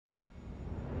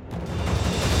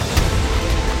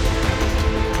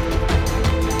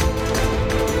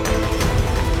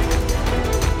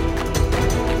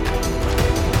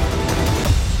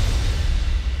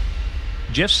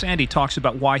Jeff Sandy talks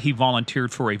about why he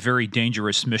volunteered for a very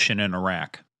dangerous mission in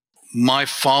Iraq. My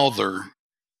father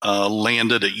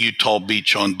landed at Utah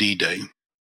Beach on D-Day.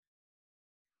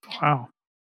 Wow.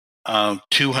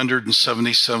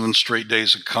 277 straight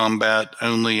days of combat.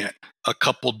 Only a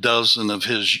couple dozen of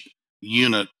his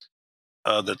unit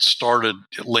that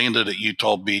landed at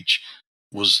Utah Beach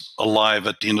was alive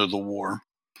at the end of the war.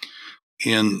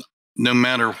 And no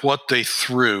matter what they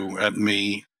threw at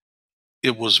me,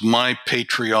 it was my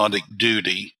patriotic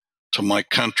duty to my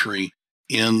country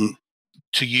to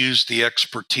use the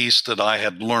expertise that I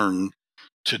had learned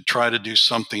to try to do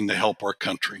something to help our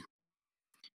country.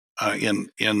 And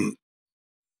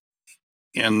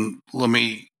let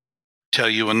me tell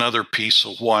you another piece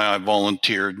of why I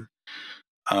volunteered.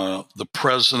 The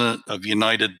president of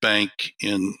United Bank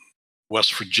in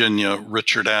West Virginia,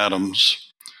 Richard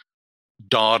Adams'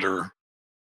 daughter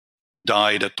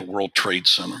died at the World Trade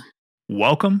Center.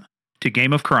 Welcome to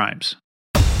Game of Crimes.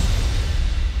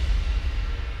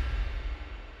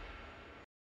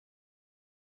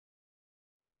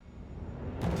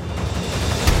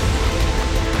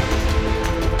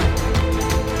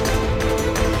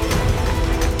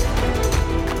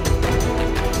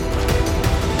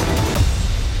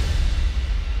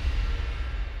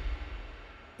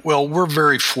 Well, we're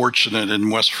very fortunate in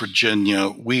West Virginia.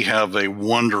 We have a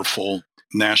wonderful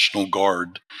National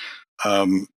Guard,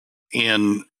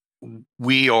 and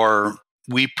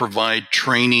we provide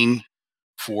training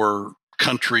for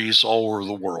countries all over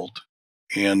the world.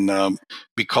 And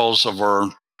because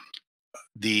of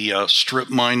the strip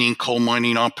mining, coal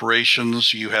mining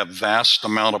operations, you have vast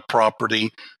amount of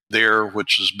property there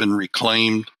which has been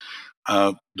reclaimed.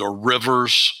 The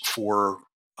rivers for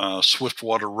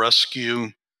swiftwater rescue.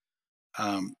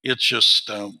 It's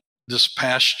just this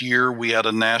past year we had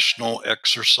a national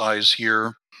exercise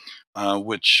here,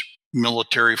 which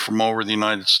military from all over the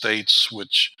United States,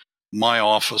 which my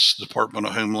office, Department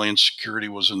of Homeland Security,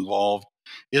 was involved.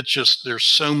 It's just there's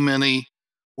so many.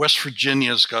 West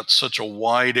Virginia's got such a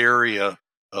wide area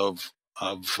of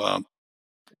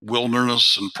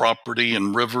wilderness and property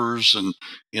and rivers and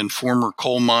in former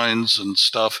coal mines and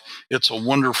stuff. It's a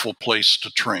wonderful place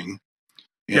to train.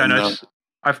 Yeah, and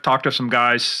I've talked to some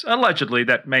guys, allegedly,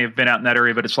 that may have been out in that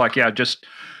area, but it's like, yeah, just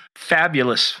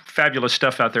fabulous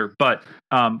stuff out there. But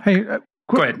hey,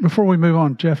 go ahead. Before we move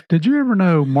on, Jeff, did you ever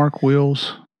know Mark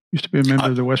Wills used to be a member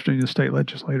of the West Virginia State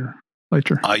Legislature?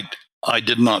 I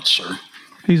did not, sir.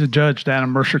 He's a judge down in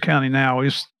Mercer County now.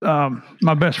 He's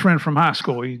my best friend from high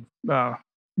school. He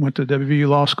went to WVU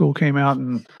Law School, came out,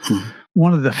 and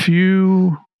one of the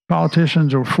few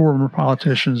politicians or former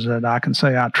politicians that I can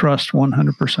say I trust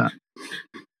 100%.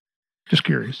 Just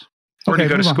curious. Where did he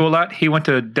go to school at? He went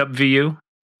to WVU?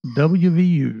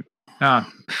 WVU.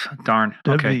 Ah, darn.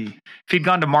 Okay. If he'd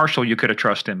gone to Marshall, you could have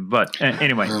trusted him. But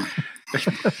anyway.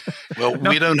 Well,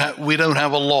 we don't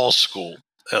have a law school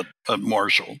at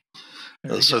Marshall.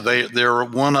 So they're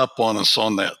one up on us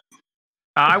on that.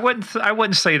 I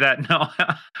wouldn't say that. No,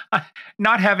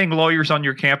 not having lawyers on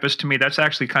your campus, to me, that's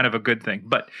actually kind of a good thing.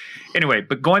 But anyway,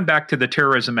 going back to the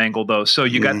terrorism angle, though. So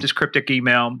you got this cryptic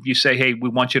email. You say, "Hey, we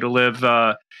want you to live."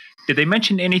 Did they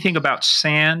mention anything about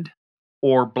sand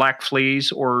or black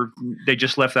fleas, or they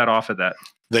just left that off of that?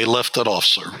 They left it off,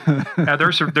 sir. Now,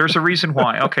 there's a reason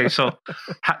why. Okay, so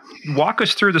walk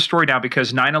us through the story now,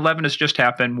 because 9/11 has just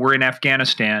happened. We're in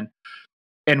Afghanistan.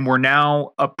 And we're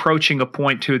now approaching a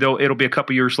point though it'll be a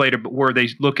couple years later, but where they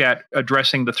look at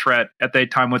addressing the threat at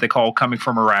that time, what they call coming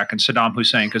from Iraq and Saddam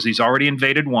Hussein, because he's already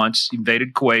invaded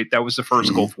Kuwait. That was the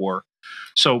first Gulf War.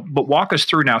 So, but walk us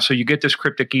through now. So you get this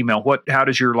cryptic email. How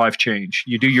does your life change?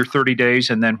 You do your 30 days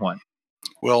and then what?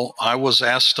 Well, I was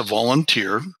asked to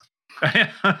volunteer.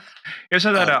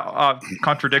 Isn't that a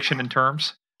contradiction in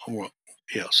terms? Well,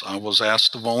 yes, I was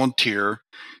asked to volunteer,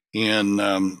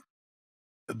 and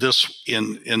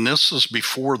this is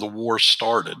before the war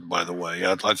started, by the way.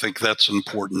 I think that's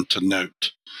important to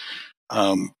note.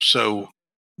 Not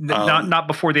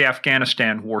before the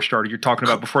Afghanistan war started. You're talking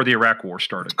about before the Iraq war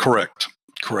started. Correct.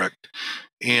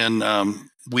 And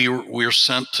we were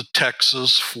sent to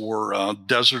Texas for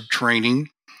desert training,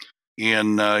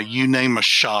 and you name a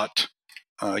shot,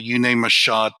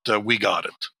 we got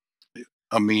it.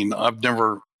 I mean, I've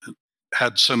never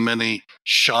had so many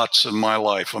shots in my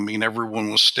life. I mean,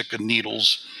 everyone was sticking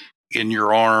needles in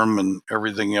your arm and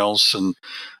everything else, and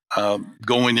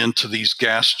going into these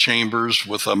gas chambers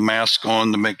with a mask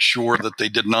on to make sure that they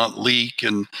did not leak.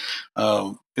 And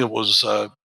it was,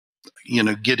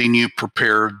 getting you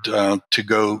prepared to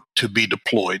go to be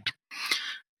deployed.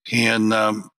 And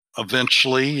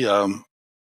eventually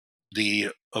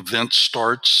the event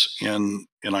starts, and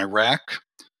in Iraq.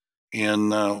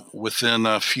 And within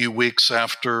a few weeks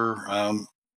after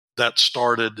that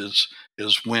started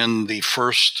is when the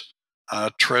first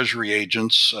Treasury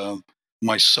agents,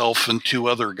 myself and two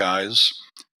other guys,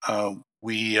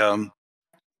 we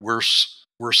were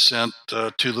sent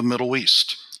to the Middle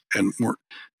East, and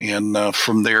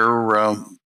from there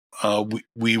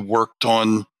we worked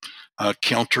on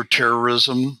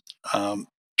counterterrorism,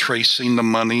 tracing the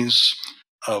monies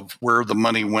of where the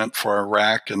money went for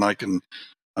Iraq, and I can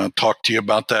talk to you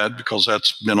about that because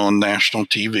that's been on national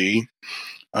TV.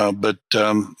 But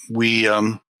we.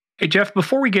 Hey Jeff,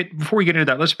 before we get into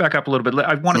that, let's back up a little bit.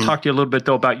 I want to talk to you a little bit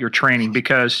though about your training,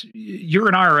 because you're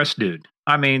an IRS dude.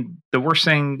 I mean, the worst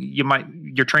thing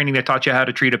your training, they taught you how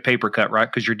to treat a paper cut, right?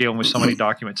 Because you're dealing with so many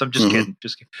documents. I'm just kidding.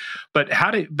 But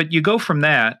but you go from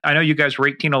that. I know you guys were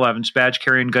 1811s, badge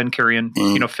carrying, gun carrying,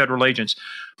 federal agents.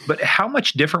 But how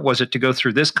much different was it to go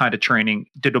through this kind of training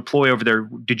to deploy over there?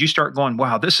 Did you start going,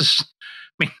 wow, this is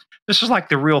like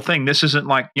the real thing. This isn't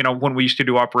like, when we used to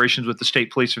do operations with the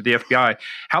state police or the FBI.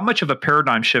 How much of a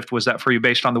paradigm shift was that for you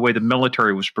based on the way the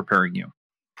military was preparing you?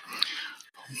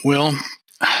 Well,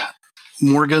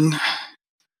 Morgan,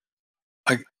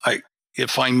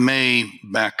 if I may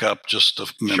back up just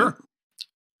a minute. Sure.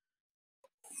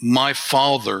 My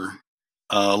father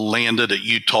landed at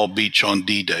Utah Beach on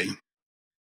D-Day.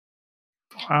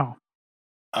 Wow.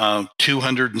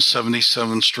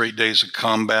 277 straight days of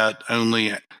combat. Only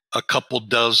a couple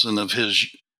dozen of his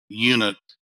unit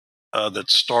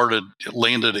that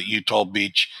landed at Utah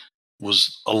Beach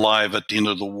was alive at the end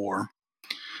of the war.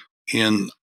 And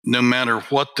no matter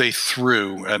what they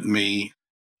threw at me,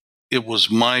 it was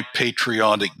my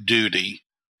patriotic duty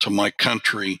to my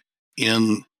country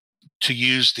to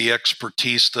use the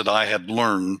expertise that I had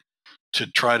learned to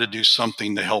try to do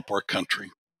something to help our country.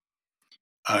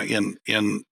 And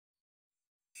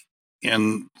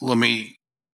let me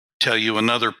tell you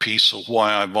another piece of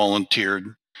why I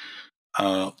volunteered.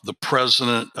 The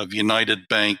president of United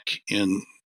Bank in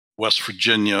West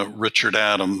Virginia, Richard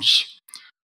Adams'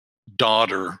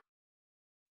 daughter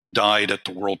died at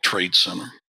the World Trade Center.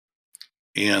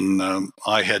 And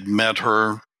I had met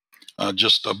her,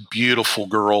 just a beautiful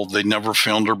girl. They never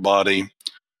found her body.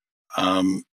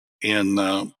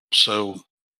 So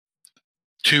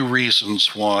two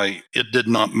reasons why it did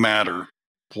not matter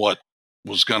what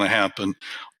was going to happen.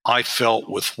 I felt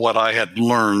with what I had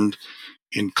learned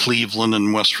in Cleveland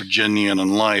and West Virginia and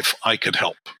in life, I could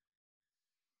help.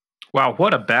 Wow,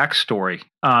 what a backstory.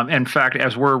 In fact,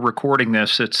 as we're recording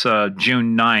this, it's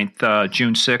June 9th.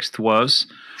 June 6th was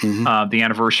the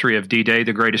anniversary of D-Day,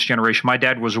 the greatest generation. My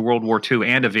dad was a World War II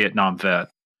and a Vietnam vet.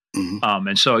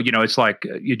 And so, it's like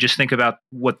you just think about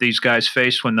what these guys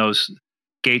faced when those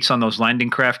gates on those landing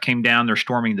craft came down. They're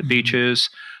storming the beaches.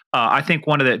 I think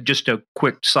just a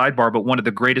quick sidebar, but one of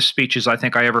the greatest speeches I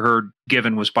think I ever heard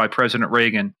given was by President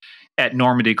Reagan at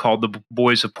Normandy, called The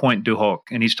Boys of Pointe du Hoc.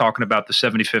 And he's talking about the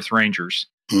 75th Rangers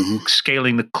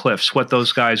scaling the cliffs, what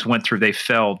those guys went through. They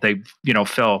fell, they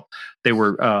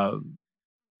were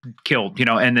killed,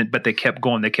 but they kept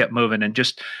going, they kept moving, and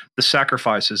just the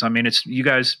sacrifices. I mean, it's you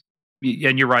guys,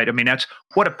 and you're right. I mean, that's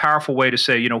what a powerful way to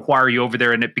say, why are you over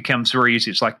there? And it becomes very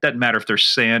easy. It's like, doesn't matter if there's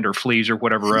sand or fleas or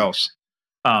whatever else.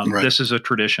 Right. This is a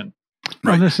tradition.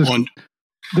 Right. Well,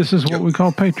 this is what we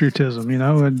call patriotism,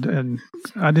 and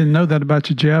I didn't know that about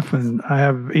you, Jeff, and I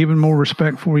have even more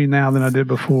respect for you now than I did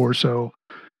before. So,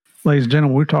 ladies and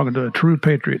gentlemen, we're talking to a true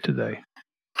patriot today.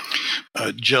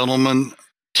 Gentlemen,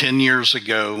 10 years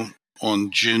ago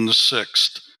on June the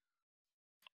 6th,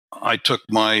 I took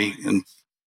my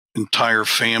entire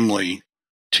family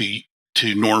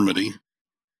to Normandy,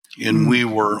 and we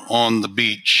were on the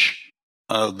beach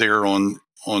there on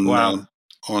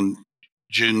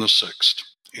June the 6th.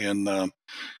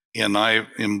 And I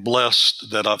am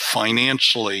blessed that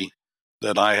financially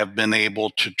that I have been able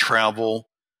to travel,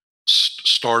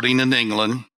 starting in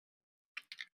England,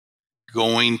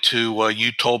 going to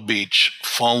Utah Beach,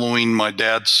 following my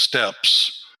dad's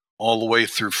steps all the way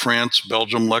through France,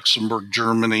 Belgium, Luxembourg,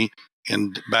 Germany,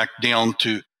 and back down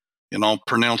to, and I'll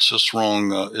pronounce this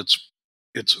wrong, it's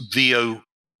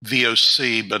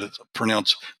VOC, but it's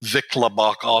pronounced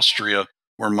Wicklombach, Austria,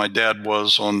 where my dad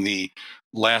was on the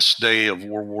last day of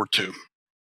World War II.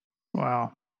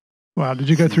 Wow. Did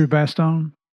you go through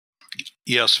Bastogne?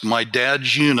 Yes, my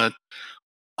dad's unit,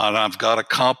 and I've got a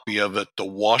copy of it, the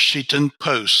Washington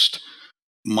Post.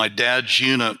 My dad's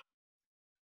unit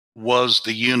was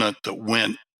the unit that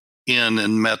went in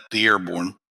and met the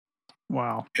airborne.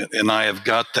 Wow. And I have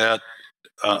got that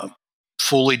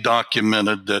fully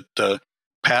documented that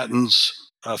Patton's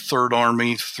 3rd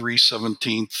Army,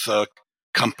 317th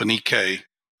Company K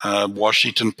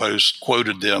Washington Post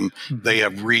quoted them. They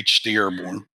have reached the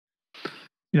airborne.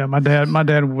 Yeah, my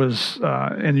dad was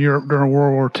in Europe during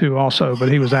World War II also, but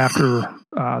he was after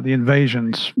the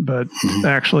invasions, but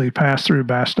actually passed through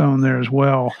Bastogne there as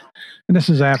well. And this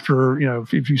is after,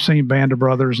 if you've seen Band of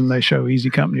Brothers and they show Easy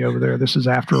Company over there, this is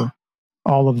after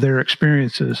all of their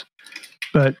experiences.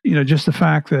 But, just the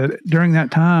fact that during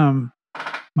that time,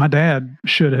 my dad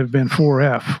should have been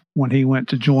 4F when he went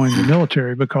to join the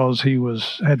military because he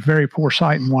had very poor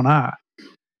sight in one eye.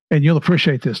 And you'll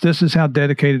appreciate this. This is how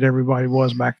dedicated everybody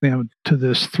was back then to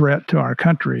this threat to our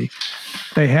country.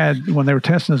 They had, when they were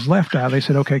testing his left eye, they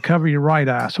said, okay, cover your right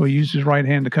eye. So he used his right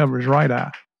hand to cover his right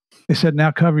eye. They said,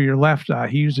 now cover your left eye.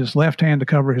 He used his left hand to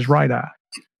cover his right eye.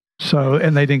 So,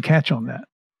 and they didn't catch on that.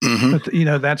 But,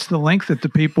 that's the length that the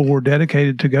people were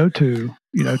dedicated to go to,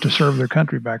 to serve their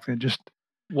country back then.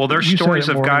 Well, there's stories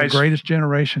of guys, the greatest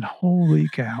generation. Holy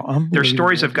cow. There's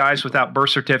stories of guys without birth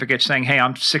certificates saying, hey,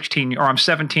 I'm 16 or I'm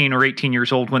 17 or 18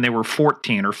 years old when they were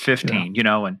 14 or 15,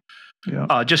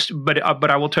 but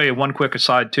I will tell you one quick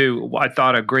aside too. I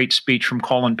thought a great speech from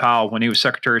Colin Powell when he was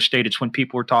Secretary of State. It's when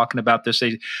people were talking about this.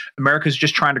 America's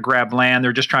just trying to grab land.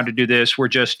 They're just trying to do this. We're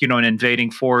just, an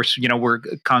invading force. We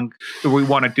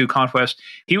want to do conquest.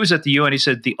 He was at the UN. He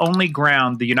said, the only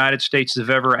ground the United States have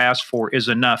ever asked for is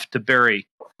enough to bury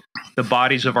the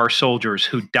bodies of our soldiers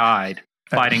who died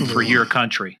fighting for your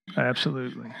country.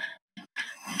 Absolutely.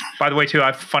 By the way, too,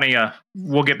 funny.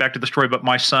 We'll get back to the story, but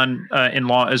my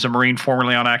son-in-law is a Marine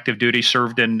formerly on active duty,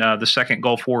 served in the Second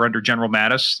Gulf War under General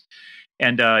Mattis,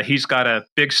 and he's got a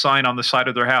big sign on the side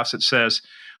of their house that says,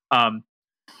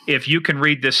 "If you can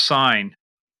read this sign,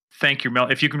 thank your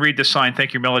If you can read this sign,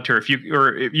 thank your military.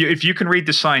 If you can read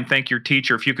this sign, thank your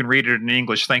teacher. If you can read it in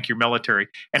English, thank your military."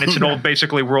 And it's an old,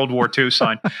 basically World War II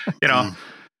sign.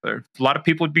 A lot of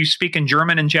people would be speaking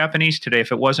German and Japanese today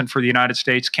if it wasn't for the United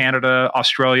States, Canada,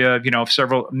 Australia,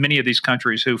 many of these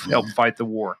countries who've helped fight the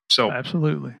war. So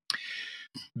absolutely.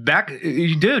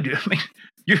 Dude,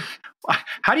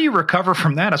 how do you recover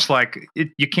from that? It's like,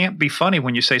 you can't be funny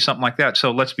when you say something like that.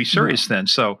 So let's be serious then.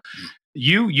 So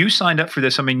you signed up for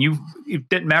this. I mean, it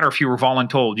didn't matter if you were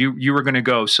voluntold, you were going to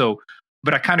go. So,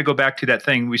 but I kind of go back to that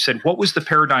thing. We said, what was the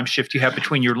paradigm shift you had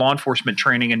between your law enforcement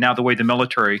training and now the way the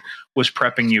military was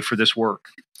prepping you for this work?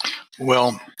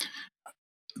 Well,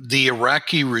 the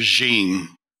Iraqi regime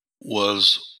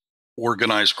was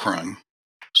organized crime.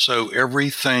 So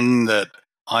everything that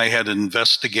I had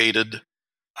investigated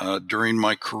during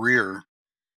my career,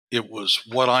 it was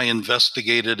what I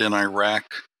investigated in Iraq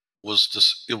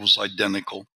it was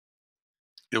identical.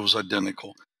 It was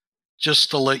identical. Just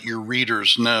to let your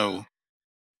readers know,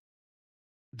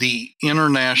 the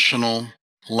international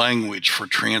language for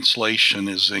translation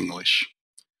is English.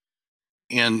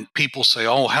 And people say,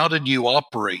 oh, how did you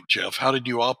operate, Jeff? How did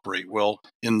you operate? Well,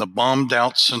 in the bombed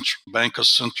out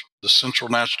the Central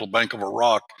National Bank of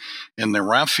Iraq and the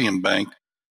Raffian Bank,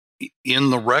 in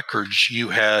the records, you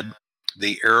had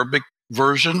the Arabic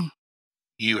version,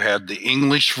 you had the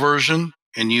English version,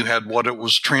 and you had what it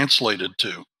was translated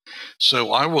to. So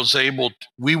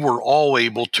we were all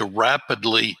able to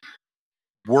rapidly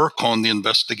work on the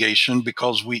investigation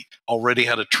because we already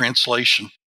had a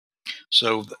translation.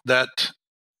 So that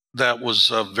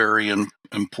was very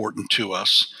important to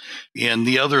us. And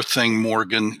the other thing,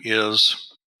 Morgan,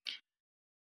 is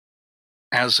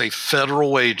as a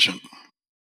federal agent,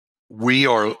 we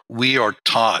are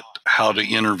taught how to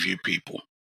interview people.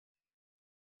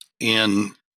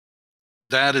 And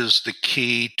that is the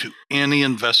key to any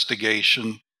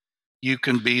investigation. You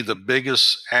can be the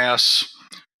biggest ass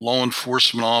law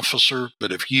enforcement officer,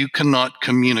 but if you cannot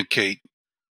communicate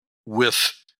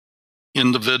with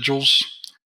individuals,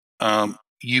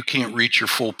 you can't reach your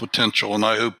full potential. And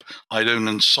I hope I don't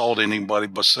insult anybody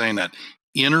by saying that.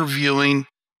 Interviewing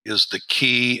is the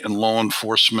key in law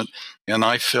enforcement, and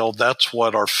I feel that's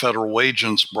what our federal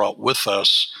agents brought with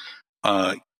us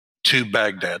to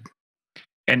Baghdad.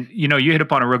 And, you hit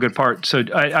upon a real good part. So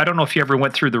I don't know if you ever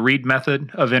went through the Reed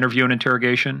method of interview and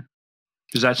interrogation.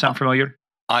 Does that sound familiar?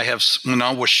 I have. When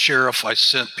I was sheriff, I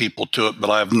sent people to it,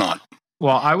 but I have not.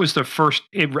 Well, I was the first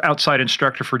outside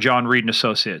instructor for John Reed and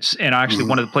Associates. And actually,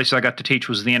 one of the places I got to teach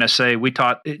was the NSA. We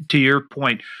taught, to your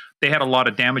point, they had a lot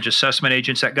of damage assessment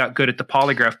agents that got good at the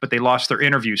polygraph, but they lost their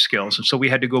interview skills. And so we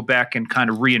had to go back and kind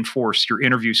of reinforce your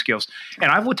interview skills.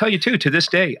 And I will tell you, too, to this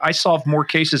day, I solved more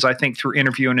cases, I think, through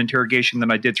interview and interrogation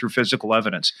than I did through physical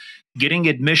evidence. Getting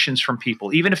admissions from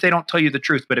people, even if they don't tell you the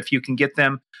truth, but if you can get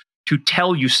them to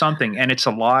tell you something and it's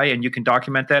a lie and you can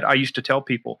document that. I used to tell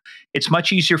people it's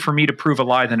much easier for me to prove a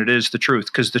lie than it is the truth,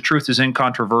 because the truth is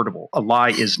incontrovertible. A lie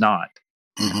is not.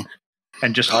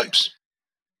 And just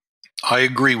I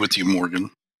agree with you,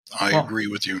 Morgan. I agree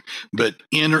with you. But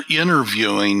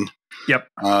interviewing Yep.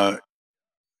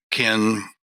 Can,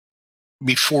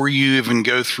 before you even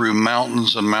go through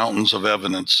mountains and mountains of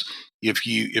evidence, if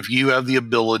you have the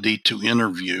ability to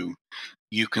interview,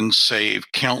 you can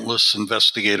save countless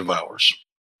investigative hours.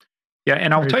 Yeah,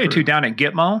 and I'll tell you too, down at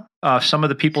Gitmo, some of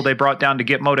the people they brought down to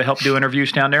Gitmo to help do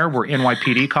interviews down there were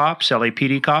NYPD cops,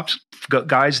 LAPD cops,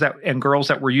 guys that and girls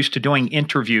that were used to doing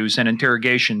interviews and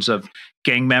interrogations of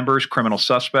gang members, criminal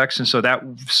suspects, and so that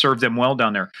served them well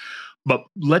down there. But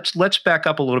let's back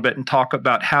up a little bit and talk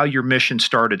about how your mission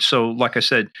started. So, like I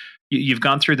said, you've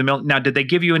gone through the military. Now, did they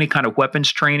give you any kind of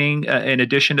weapons training in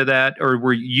addition to that, or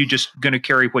were you just going to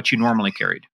carry what you normally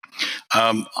carried?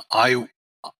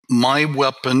 My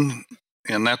weapon,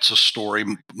 and that's a story,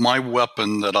 my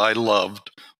weapon that I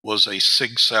loved was a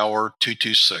Sig Sauer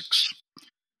 226.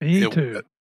 Me too.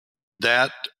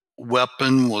 That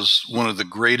weapon was one of the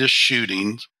greatest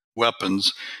shooting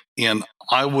weapons, and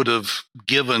I would have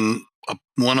given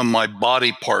one of my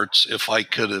body parts if I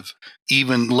could have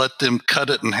even let them cut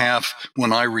it in half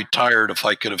when I retired, if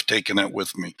I could have taken it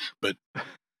with me. But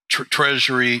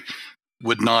Treasury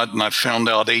would not, and I found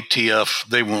out ATF,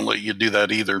 they won't let you do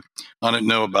that either. I didn't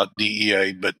know about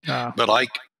DEA, but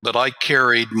I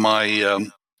carried my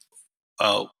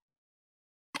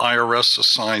IRS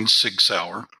assigned Sig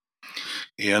Sauer,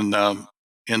 and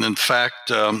in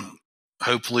fact,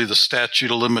 hopefully the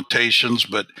statute of limitations,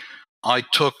 but I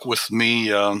took with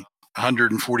me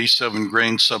 147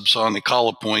 grain subsonic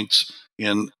hollow points,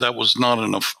 and that was not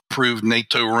an approved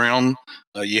NATO round.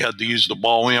 You had to use the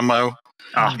ball ammo.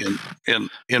 And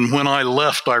when I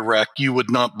left Iraq, you would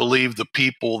not believe the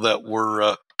people that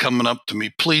were coming up to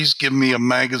me. Please give me a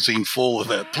magazine full of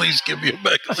that. Please give me a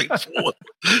magazine full of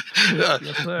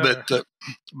it.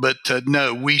 But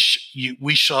no, we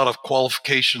shot a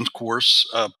qualifications course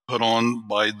put on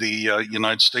by the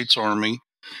United States Army,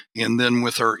 and then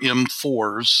with our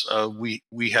M4s,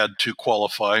 we had to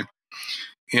qualify.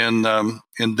 And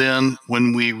then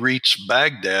when we reached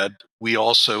Baghdad, we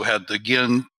also had to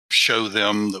again show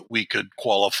them that we could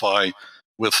qualify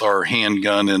with our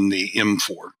handgun and the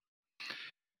M4.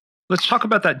 Let's talk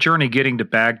about that journey getting to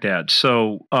Baghdad.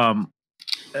 So,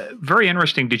 very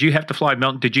interesting. Did you have to fly?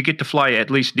 Did you get to fly at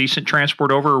least decent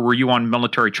transport over, or were you on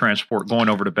military transport going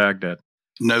over to Baghdad?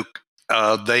 No,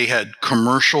 they had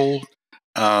commercial.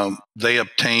 They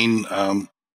obtained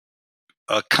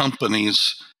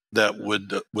companies that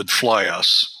would fly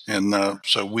us, and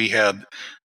so we had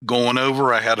going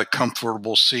over. I had a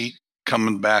comfortable seat.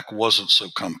 Coming back wasn't so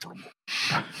comfortable.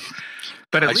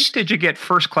 But at least did you get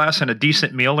first class and a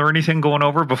decent meal or anything going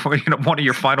over before one of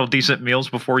your final decent meals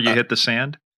before you hit the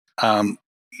sand?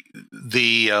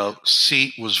 The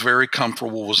seat was very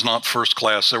comfortable. Was not first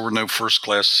class. There were no first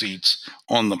class seats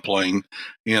on the plane,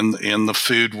 and the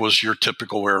food was your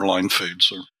typical airline food,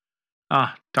 sir.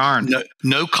 Ah, darn.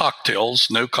 No cocktails.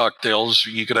 No cocktails.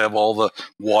 You could have all the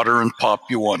water and pop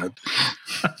you wanted.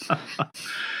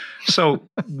 So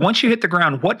once you hit the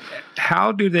ground,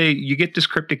 how do you get this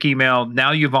cryptic email?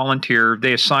 Now you volunteer.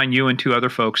 They assign you and two other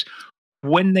folks.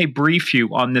 When they brief you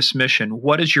on this mission,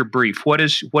 what is your brief? What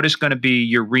is going to be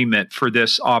your remit for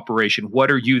this operation?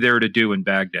 What are you there to do in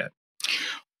Baghdad?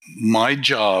 My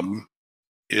job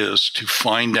is to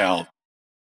find out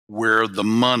where the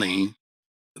money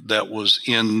that was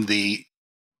in the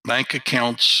bank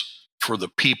accounts for the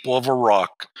people of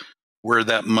Iraq, where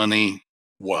that money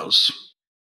was,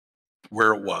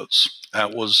 where it was.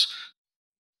 That was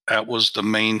the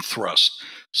main thrust.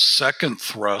 Second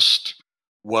thrust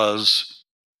was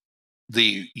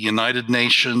the United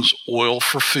Nations oil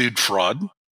for food fraud.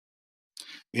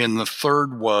 And the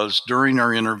third was, during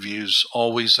our interviews,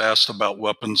 always asked about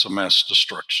weapons of mass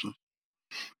destruction.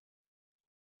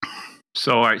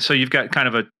 So, all right. So you've got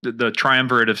kind of the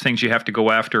triumvirate of things you have to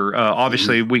go after.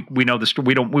 Obviously, we know this.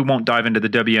 We won't dive into the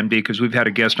WMD because we've had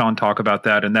a guest on talk about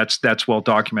that, and that's well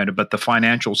documented. But the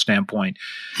financial standpoint,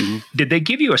 did they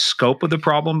give you a scope of the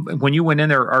problem when you went in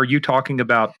there? Are you talking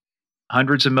about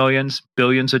hundreds of millions,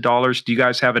 billions of dollars? Do you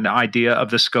guys have an idea of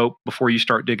the scope before you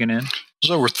start digging in? It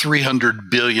was over $300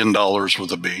 billion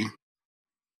with a B.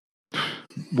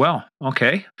 Well,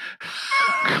 okay.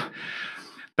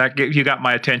 You got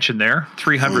my attention there.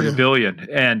 300 billion.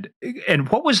 And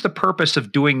what was the purpose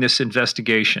of doing this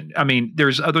investigation? I mean,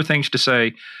 there's other things to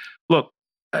say. Look,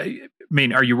 I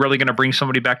mean, are you really going to bring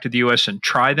somebody back to the U.S. and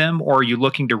try them, or are you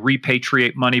looking to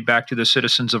repatriate money back to the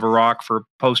citizens of Iraq for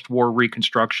post-war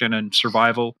reconstruction and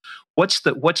survival? What's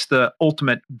the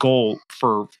ultimate goal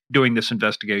for doing this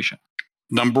investigation?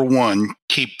 Number one,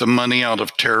 keep the money out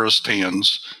of terrorist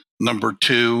hands. Number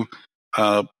two,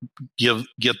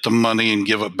 get the money and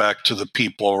give it back to the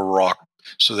people of Iraq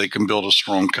so they can build a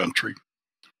strong country.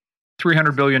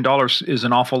 $300 billion is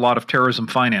an awful lot of terrorism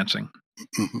financing.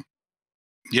 Mm-hmm.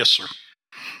 Yes, sir.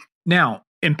 Now,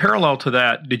 in parallel to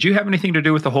that, did you have anything to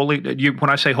do with the when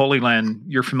I say Holy Land,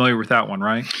 you're familiar with that one,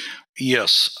 right?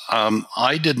 Yes.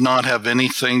 I did not have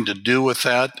anything to do with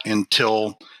that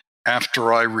until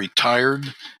after I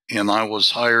retired, and I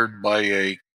was hired by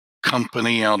a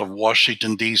company out of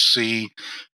Washington, D.C.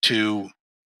 to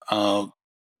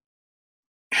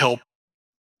help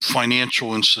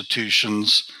financial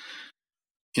institutions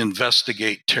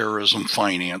investigate terrorism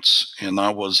finance. And I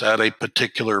was at a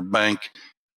particular bank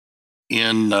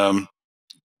in the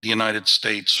United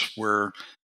States where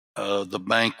the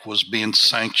bank was being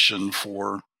sanctioned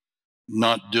for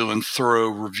not doing thorough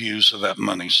reviews of that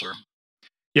money, sir.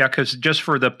 Yeah, because just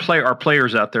for our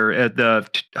players out there, the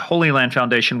Holy Land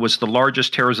Foundation was the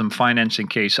largest terrorism financing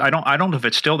case. I don't know if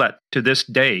it's still that to this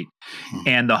day.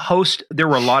 And there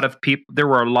were a lot of people. There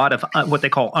were a lot of what they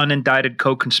call unindicted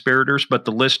co-conspirators, but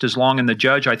the list is long. And the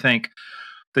judge, I think,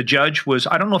 the judge was.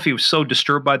 I don't know if he was so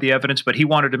disturbed by the evidence, but he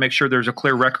wanted to make sure there's a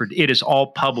clear record. It is all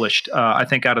published. I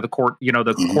think out of the court.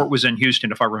 The court was in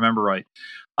Houston, if I remember right,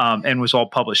 and was all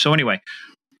published. So anyway.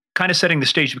 Kind of setting the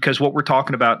stage because what we're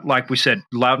talking about, like we said,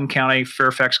 Loudoun County,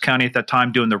 Fairfax County at that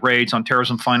time doing the raids on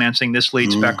terrorism financing. This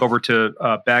leads back over to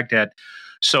Baghdad.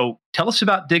 So tell us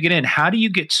about digging in. How do you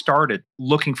get started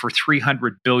looking for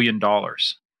 $300 billion?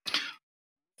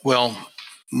 Well,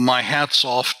 my hat's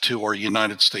off to our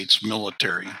United States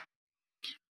military.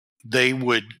 They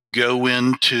would go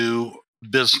into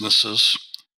businesses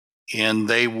and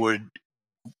they would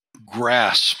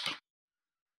grasp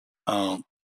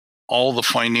all the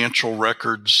financial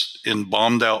records in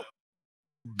bombed out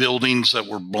buildings that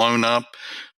were blown up,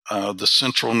 the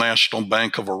Central National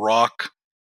Bank of Iraq,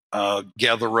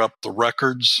 gather up the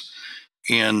records.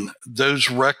 And those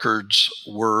records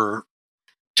were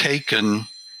taken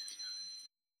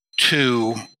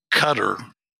to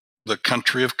Qatar, the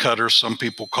country of Qatar. Some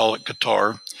people call it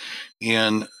Qatar.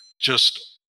 And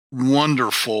just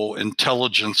wonderful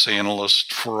intelligence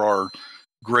analysts for our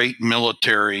great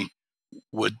military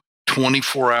would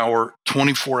 24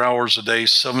 hours a day,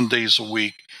 7 days a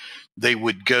week, they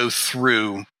would go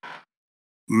through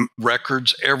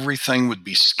records. Everything would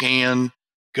be scanned,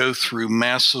 go through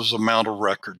massive amount of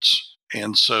records.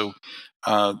 And so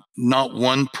not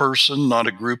one person, not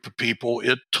a group of people.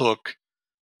 It took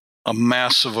a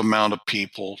massive amount of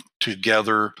people to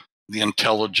gather the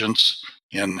intelligence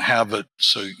and have it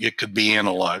so it could be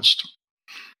analyzed.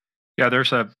 Yeah,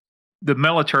 the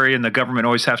military and the government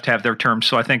always have to have their terms.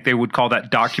 So I think they would call that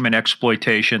document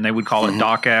exploitation. They would call it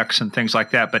DocX and things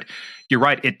like that. But you're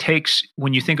right. It takes,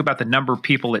 when you think about the number of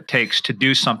people it takes to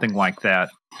do something like that,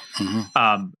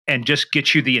 and just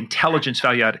get you the intelligence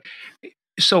value out.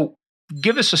 So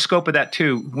give us a scope of that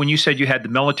too. When you said you had the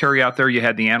military out there, you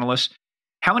had the analysts.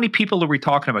 How many people are we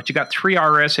talking about? You got 3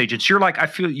 IRS agents. You're like, I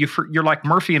feel you're like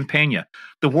Murphy and Pena,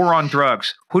 the war on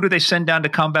drugs. Who do they send down to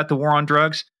combat the war on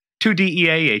drugs? 2 DEA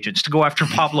agents to go after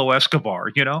Pablo Escobar.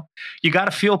 You got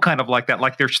to feel kind of like that.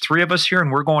 Like there's 3 of us here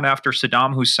and we're going after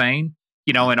Saddam Hussein,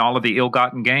 and all of the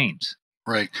ill-gotten gains.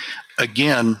 Right.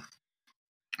 Again,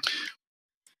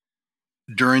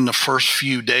 during the first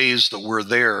few days that we're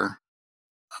there,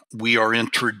 we are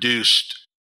introduced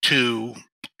to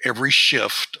every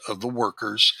shift of the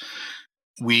workers.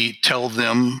 We tell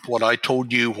them what I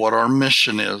told you, what our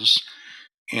mission is.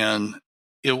 And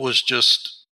it was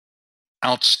just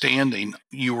outstanding.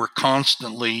 You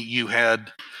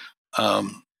had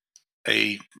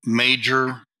a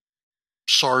major,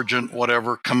 sergeant,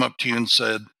 whatever, come up to you and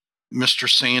said, Mr.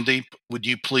 Sandy, would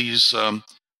you please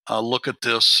look at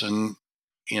this and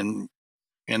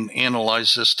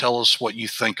analyze this? Tell us what you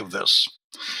think of this.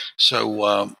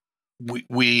 So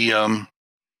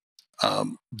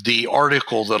the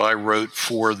article that I wrote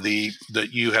for that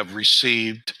you have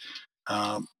received,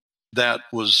 that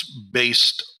was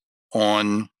based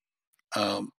on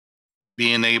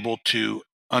being able to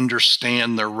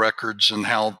understand their records and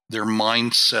how their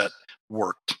mindset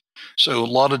worked. So a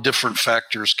lot of different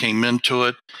factors came into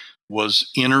it. Was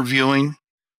interviewing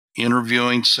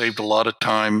saved a lot of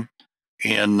time,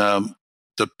 and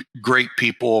the great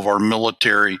people of our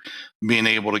military being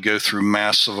able to go through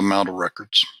massive amount of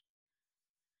records.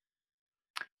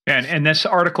 And this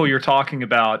article you're talking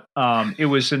about, it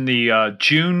was in the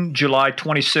July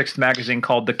 26th magazine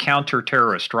called The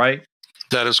Counter-Terrorist, right?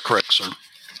 That is correct, sir.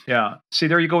 Yeah. See,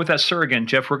 there you go with that sir again,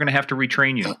 Jeff. We're going to have to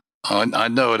retrain you. I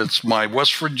know it. It's my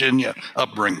West Virginia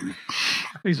upbringing.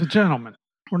 He's a gentleman.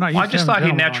 We're not. Well, Used I just to having thought he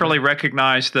gentlemen on naturally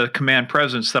recognized the command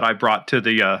presence that I brought to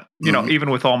the,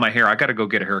 even with all my hair, I got to go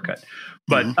get a haircut.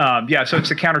 But yeah, so it's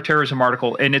the counterterrorism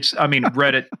article, and it's,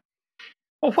 Reddit.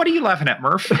 Well, what are you laughing at,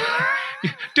 Murph?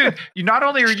 Dude, not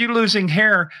only are you losing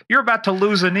hair, you're about to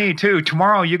lose a knee too.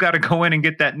 Tomorrow you got to go in and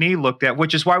get that knee looked at,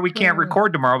 which is why we can't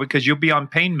record tomorrow, because you'll be on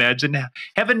pain meds, and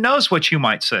heaven knows what you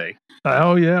might say.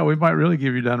 Oh yeah, we might really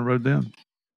give you down the road then.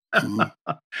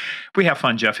 We have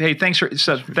fun, Jeff. Hey, thanks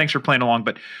for playing along.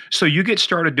 But so you get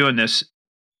started doing this.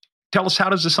 Tell us, how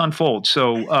does this unfold?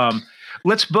 So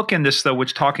let's bookend this though,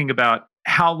 which talking about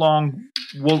how long.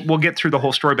 We'll get through the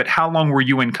whole story, but how long were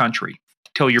you in country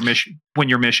till your mission, when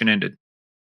your mission ended?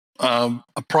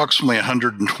 Approximately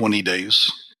 120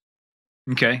 days.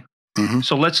 Okay.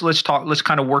 So let's talk. Let's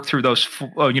kind of work through those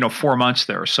 4 months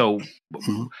there. So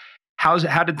how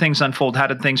did things unfold? How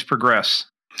did things progress?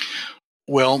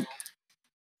 Well,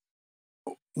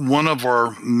 one of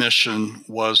our mission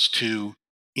was to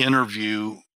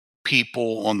interview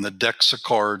people on the decks of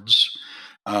cards,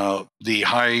 the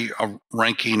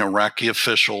high-ranking Iraqi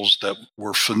officials that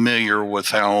were familiar with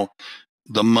how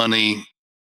the money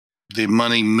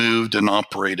moved and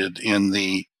operated in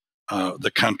the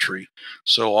country.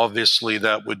 So obviously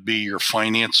that would be your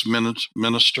finance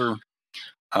minister,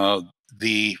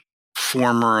 the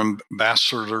former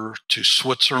ambassador to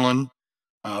Switzerland,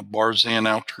 Barzan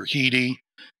al-Tahidi,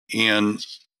 and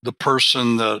the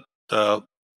person that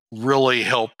really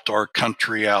helped our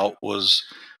country out was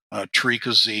Tariq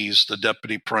Aziz, the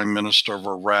deputy prime minister of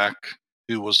Iraq,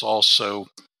 who was also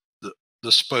the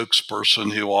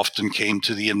spokesperson who often came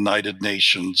to the United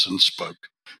Nations and spoke.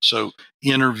 So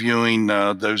interviewing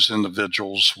those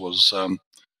individuals was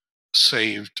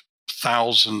saved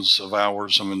thousands of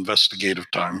hours of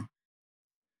investigative time.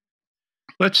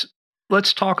 Let's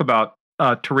talk about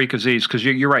Tariq Aziz, because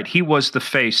you're right. He was the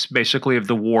face, basically, of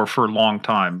the war for a long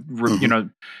time.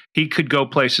 He could go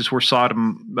places where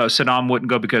Saddam wouldn't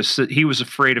go, because he was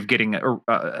afraid of getting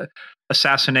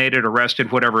assassinated,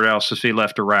 arrested, whatever else, if he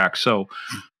left Iraq. So,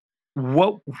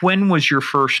 when was your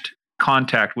first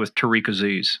contact with Tariq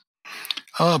Aziz?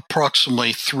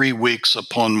 Approximately 3 weeks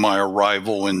upon my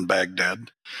arrival in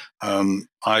Baghdad.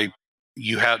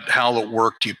 You had how it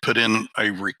worked. You put in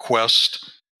a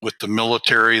request with the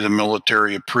military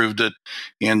approved it,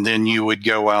 and then you would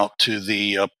go out to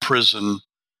the prison,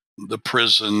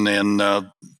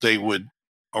 and they would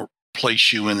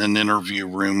place you in an interview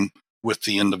room with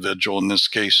the individual, in this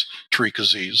case, Tariq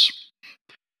Aziz.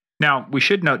 Now, we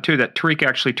should note, too, that Tariq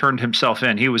actually turned himself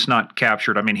in. He was not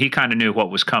captured. I mean, he kind of knew what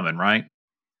was coming, right?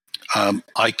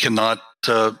 I cannot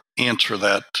answer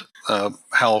that.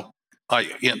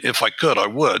 If I could, I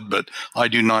would, but I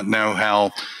do not know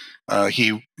how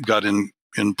he got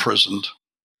imprisoned.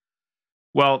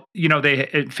 Well,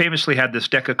 they famously had this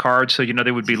deck of cards, so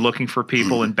they would be looking for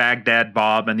people in Baghdad,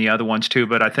 Bob, and the other ones too.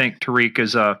 But I think Tariq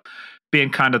is being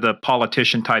kind of the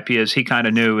politician type he is. He kind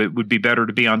of knew it would be better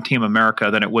to be on Team America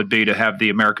than it would be to have the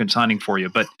Americans hunting for you.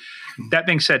 But that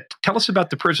being said, tell us about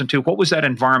the prison too. What was that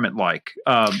environment like?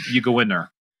 You go in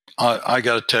there. I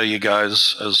got to tell you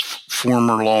guys, as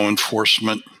former law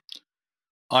enforcement,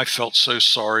 I felt so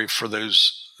sorry for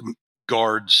those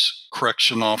guards,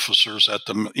 correction officers, at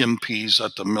the MPs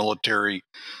at the military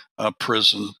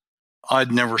prison.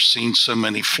 I'd never seen so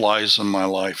many flies in my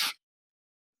life.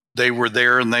 They were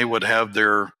there, and they would have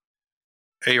their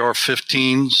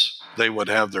AR-15s, they would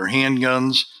have their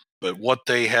handguns, but what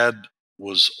they had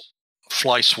was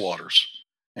fly swatters.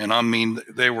 And I mean,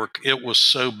 it was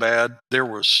so bad.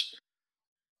 I'd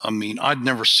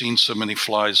never seen so many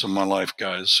flies in my life,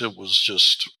 guys. It was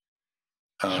just,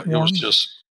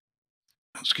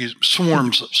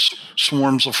 swarms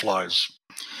of flies.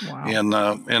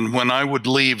 Wow. And when I would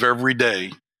leave every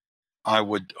day, I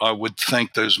would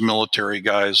thank those military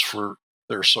guys for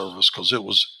their service, because it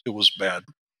was bad.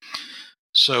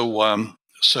 So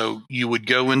you would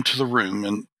go into the room,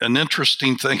 and an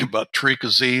interesting thing about Tariq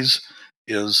Aziz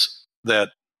is that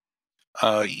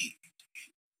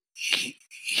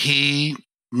he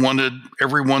wanted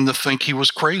everyone to think he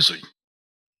was crazy.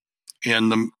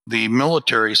 And the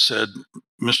military said,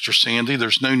 Mr. Sandy,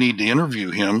 there's no need to interview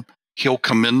him. He'll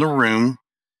come in the room.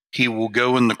 He will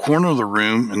go in the corner of the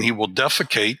room, and he will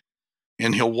defecate,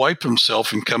 and he'll wipe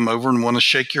himself and come over and want to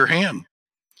shake your hand.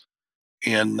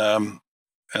 And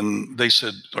they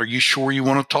said, are you sure you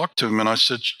want to talk to him? And I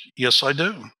said, yes, I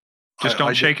do. Just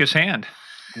don't shake his hand.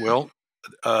 Well,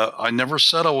 I never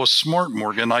said I was smart,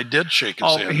 Morgan. I did shake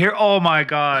his hand. Oh my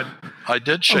God. I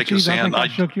did shake his hand. I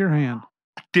shook your hand.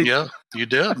 Yeah, you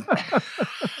did.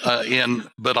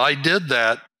 But I did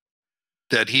that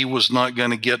he was not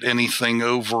going to get anything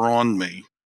over on me.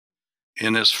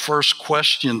 And his first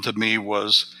question to me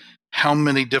was, how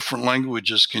many different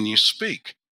languages can you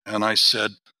speak? And I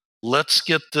said, let's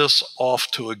get this off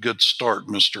to a good start,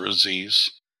 Mr. Aziz.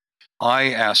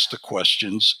 I ask the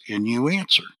questions and you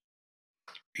answer.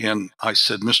 And I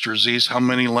said, Mr. Aziz, how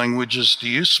many languages do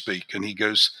you speak? And he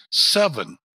goes,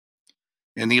 7.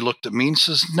 And he looked at me and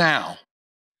says, now,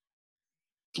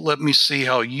 let me see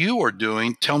how you are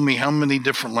doing. Tell me, how many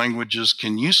different languages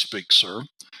can you speak, sir?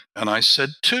 And I said,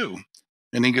 2.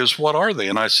 And he goes, what are they?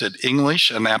 And I said,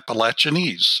 English and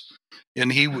Appalachianese.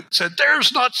 And he said,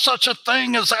 there's not such a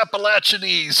thing as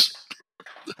Appalachianese.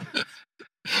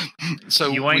 So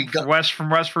you ain't from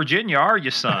West Virginia, are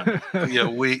you, son? Yeah,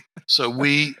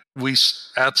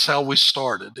 that's how we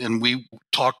started. And we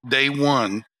talked day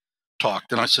one,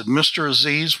 and I said, Mr.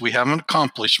 Aziz, we haven't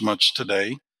accomplished much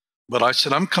today, but I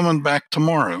said, I'm coming back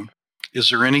tomorrow.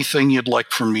 Is there anything you'd like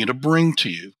for me to bring to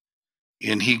you?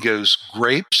 And he goes,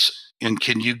 grapes, and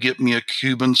can you get me a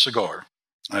Cuban cigar?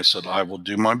 I said, I will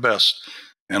do my best.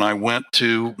 And I went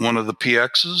to one of the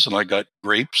PXs and I got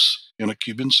grapes and a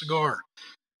Cuban cigar.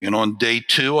 And on day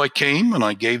 2, I came and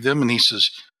I gave them, and he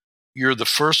says, you're the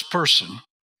first person.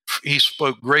 He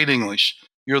spoke great English.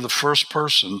 You're the first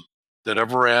person that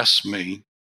ever asked me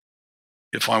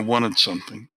if I wanted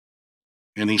something.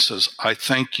 And he says, I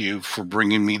thank you for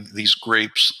bringing me these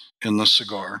grapes and the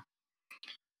cigar.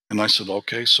 And I said,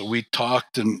 okay. So we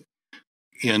talked and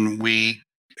we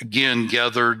again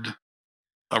gathered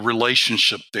a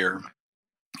relationship there.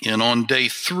 And on day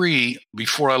 3,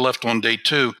 before I left on day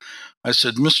 2, I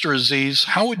said, Mr. Aziz,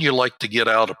 how would you like to get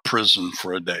out of prison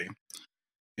for a day?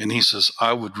 And he says,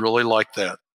 I would really like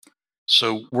that.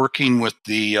 So working with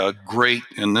the great,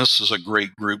 and this is a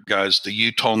great group, guys, the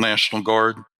Utah National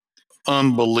Guard,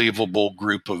 unbelievable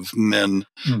group of men.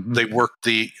 Mm-hmm. They worked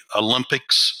the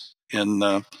Olympics,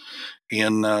 and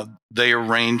they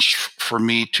arranged for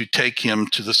me to take him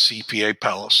to the CPA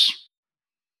Palace.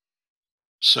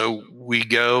 So we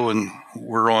go and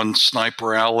we're on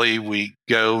Sniper Alley. We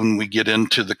go and we get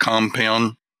into the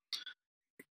compound,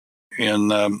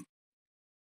 and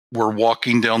we're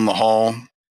walking down the hall,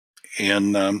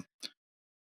 and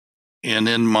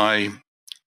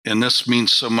this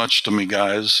means so much to me,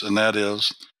 guys, and that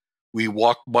is, we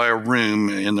walk by a room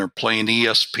and they're playing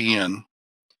ESPN,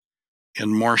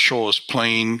 and Marshall is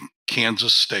playing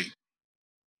Kansas State,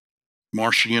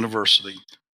 Marshall University.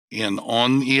 And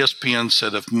on ESPN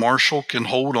said, if Marshall can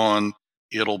hold on,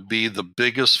 it'll be the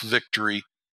biggest victory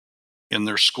in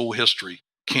their school history.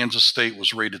 Kansas State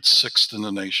was rated 6th in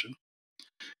the nation.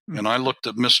 Mm-hmm. And I looked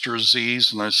at Mr.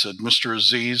 Aziz and I said, Mr.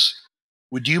 Aziz,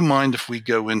 would you mind if we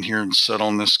go in here and sit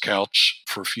on this couch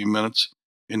for a few minutes?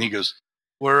 And he goes,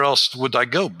 where else would I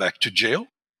go? Back to jail?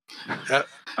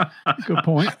 Good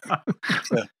point.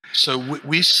 So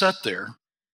we sat there,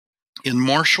 and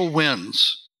Marshall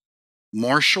wins.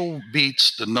 Marshall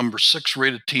beats the number 6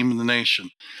 rated team in the nation.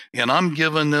 And I'm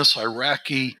giving this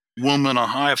Iraqi woman a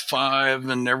high five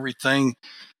and everything.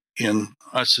 And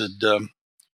I said,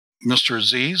 Mr.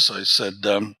 Aziz, I said,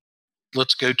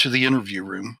 let's go to the interview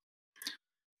room.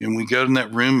 And we go in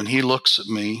that room, and he looks at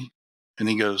me and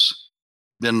he goes,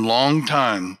 been a long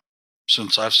time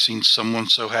since I've seen someone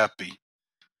so happy.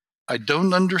 I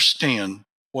don't understand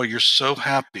why you're so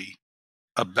happy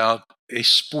about a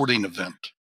sporting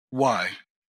event. Why?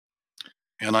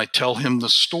 And I tell him the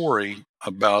story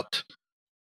about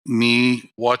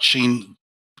me watching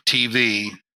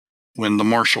TV when the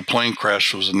Marshall plane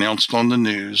crash was announced on the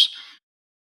news,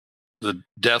 the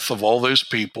death of all those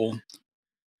people,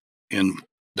 and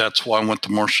that's why I went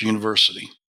to Marshall University.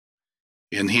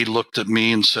 And he looked at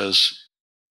me and says,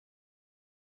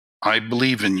 I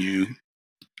believe in you.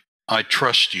 I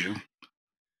trust you.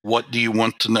 What do you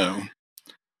want to know?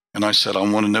 And I said, I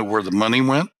want to know where the money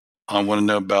went. I want to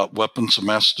know about weapons of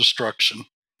mass destruction.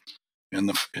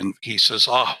 And he says,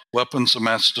 weapons of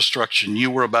mass destruction.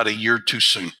 You were about a year too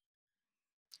soon.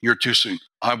 You're too soon.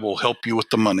 I will help you with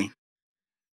the money.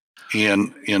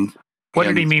 And what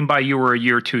did he mean by you were a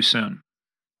year too soon?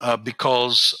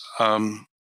 Because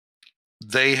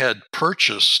they had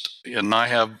purchased, and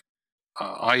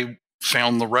I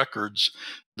found the records.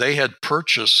 They had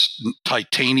purchased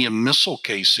titanium missile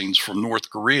casings from North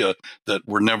Korea that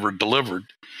were never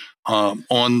delivered. In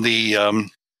the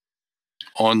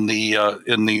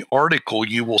article,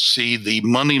 you will see the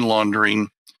money laundering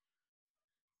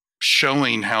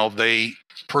showing how they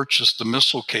purchased the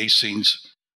missile casings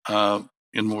and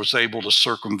was able to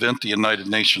circumvent the United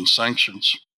Nations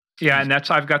sanctions. Yeah, and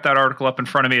I've got that article up in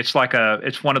front of me. It's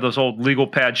it's one of those old legal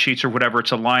pad sheets or whatever. It's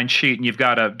a line sheet, and you've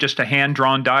got just a hand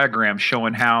drawn diagram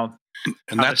showing how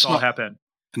this all happened.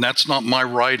 And that's not my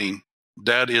writing.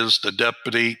 That is the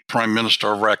Deputy Prime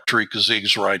Minister of Iraq, Tariq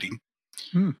Aziz's writing.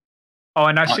 Oh,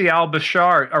 and I see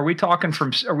al-Bashar. Are we talking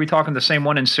the same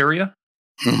one in Syria?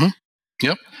 Mm-hmm.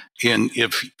 Yep. And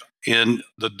if in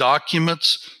the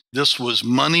documents, this was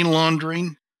money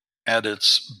laundering at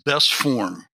its best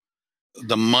form.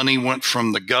 The money went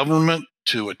from the government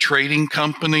to a trading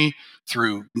company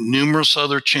through numerous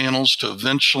other channels to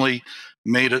eventually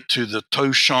made it to the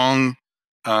Toshong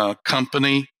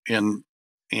company in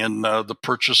the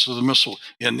purchase of the missile.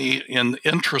 And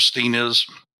interesting is,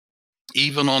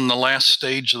 even on the last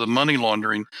stage of the money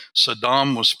laundering,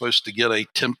 Saddam was supposed to get a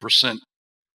 10%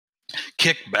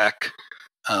 kickback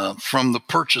from the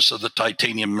purchase of the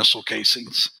titanium missile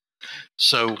casings.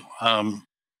 So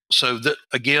that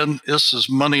again, this is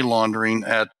money laundering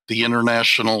at the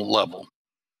international level.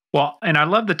 Well, and I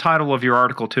love the title of your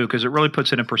article too, because it really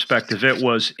puts it in perspective. It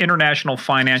was International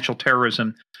Financial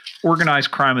Terrorism,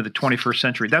 Organized Crime of the 21st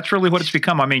Century. That's really what it's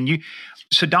become. I mean,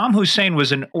 Saddam Hussein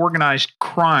was an organized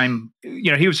crime.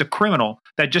 He was a criminal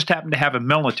that just happened to have a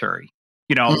military.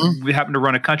 We happened to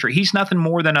run a country. He's nothing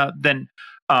more than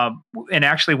and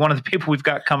actually one of the people we've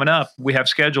got coming up, we have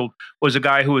scheduled, was a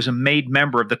guy who was a made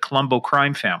member of the Colombo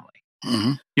crime family.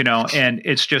 And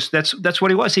it's just, that's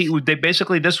what he was. They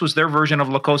basically, this was their version of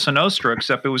La Cosa Nostra,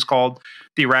 except it was called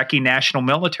the Iraqi National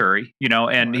Military,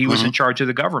 and he was in charge of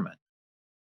the government.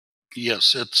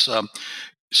 Yes. It's,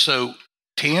 so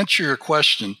to answer your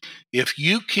question, if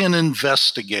you can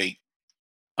investigate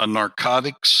a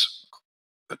narcotics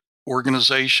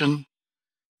organization,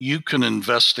 you can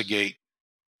investigate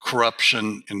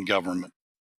corruption in government.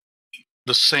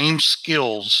 The same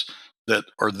skills that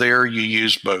are there, you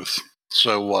use both.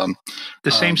 So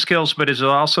the same skills, but is it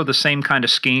also the same kind of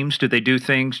schemes? Do they do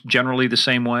things generally the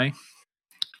same way?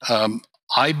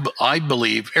 I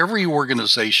believe every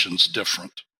organization's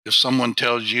different. If someone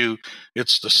tells you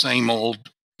it's the same old,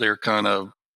 they're kind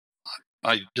of,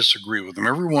 I disagree with them.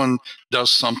 Everyone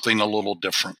does something a little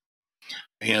different.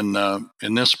 And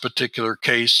in this particular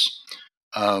case,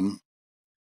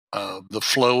 the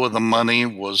flow of the money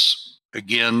was,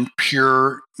 again,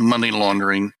 pure money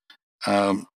laundering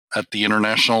at the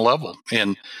international level.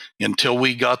 And until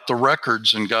we got the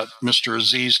records and got Mr.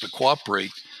 Aziz to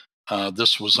cooperate,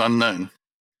 this was unknown.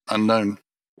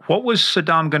 What was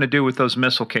Saddam going to do with those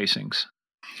missile casings?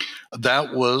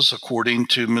 That was, according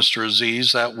to Mr.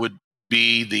 Aziz, that would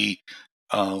be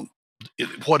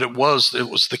what it was. It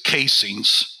was the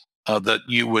casings that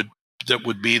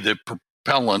would be the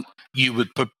propellant. You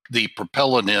would put the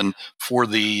propellant in for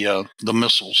the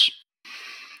missiles.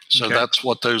 So that's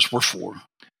what those were for.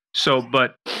 So,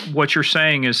 but what you're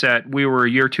saying is that we were a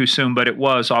year too soon, but it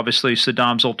was obviously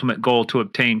Saddam's ultimate goal to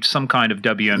obtain some kind of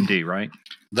WMD, right?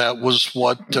 That was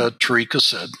what Tariq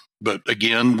said. But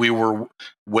again, we were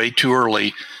way too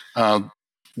early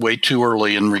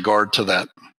in regard to that.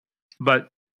 But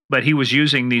he was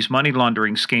using these money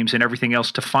laundering schemes and everything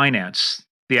else to finance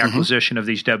the acquisition of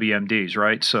these WMDs,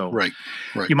 right? So right.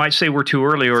 You might say we're too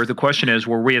early, or the question is,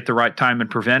 were we at the right time and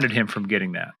prevented him from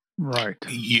getting that? Right.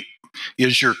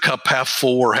 Is your cup half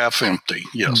full or half empty?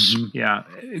 Yes. Yeah,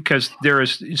 because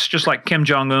it's just like Kim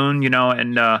Jong-un,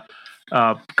 and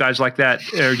guys like that,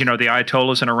 the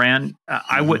Ayatollahs in Iran.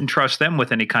 I wouldn't trust them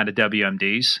with any kind of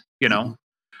WMDs,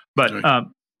 But right.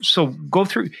 So go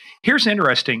through. Here's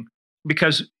interesting,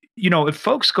 because if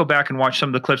folks go back and watch some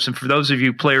of the clips, and for those of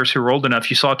you players who are old enough,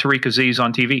 you saw Tariq Aziz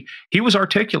on TV. He was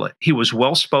articulate. He was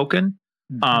well spoken.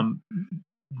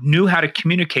 Knew how to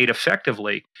communicate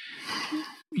effectively.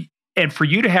 And for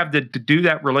you to have to do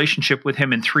that relationship with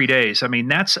him in 3 days, I mean,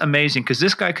 that's amazing, because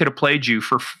this guy could have played you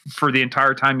for the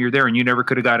entire time you're there, and you never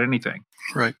could have got anything.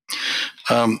 Right.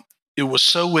 It was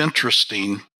so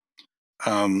interesting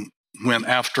when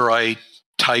after I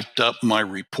typed up my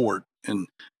report, and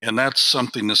that's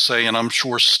something to say, and I'm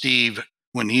sure Steve,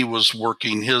 when he was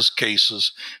working his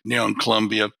cases now in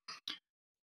Colombia,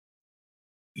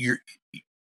 your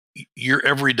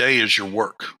every day is your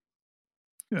work.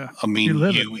 Yeah. I mean,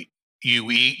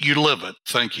 you eat, you live it.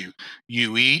 Thank you.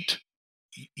 You eat,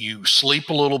 you sleep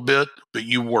a little bit, but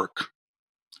you work.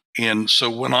 And so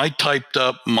when I typed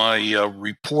up my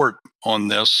report on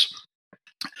this,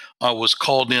 I was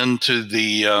called into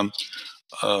the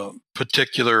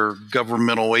particular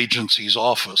governmental agency's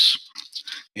office.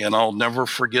 And I'll never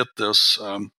forget this.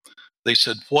 They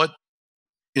said, "What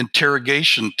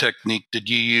interrogation technique did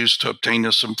you use to obtain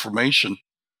this information?"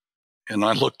 And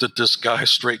I looked at this guy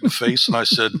straight in the face and I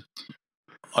said,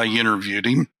 "I interviewed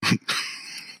him."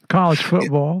 College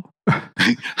football.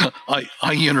 I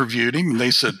interviewed him, and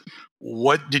they said,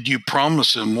 "What did you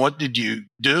promise him? What did you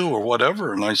do, or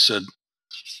whatever?" And I said,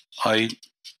 I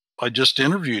I just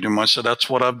interviewed him. I said, that's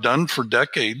what I've done for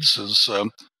decades is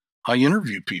I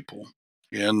interview people.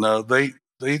 And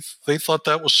they thought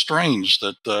that was strange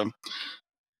that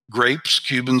grapes,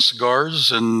 Cuban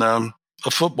cigars, and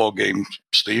a football game,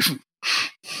 Steve.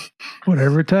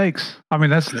 Whatever it takes. I mean,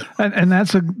 that's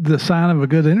the sign of a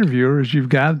good interviewer is you've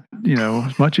got,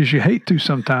 as much as you hate to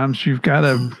sometimes, you've got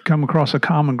to come across a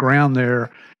common ground there.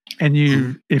 And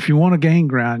if you want to gain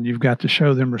ground, you've got to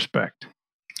show them respect.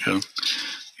 Yeah.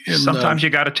 And, sometimes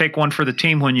you got to take one for the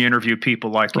team when you interview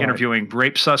people, like Right. interviewing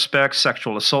rape suspects,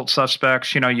 sexual assault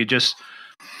suspects. You can't,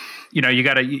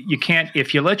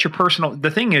 if you let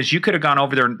the thing is, you could have gone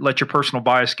over there and let your personal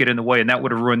bias get in the way, and that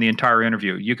would have ruined the entire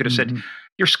interview. You could have said,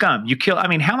 you're scum. You kill. I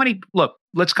mean,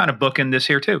 let's kind of bookend this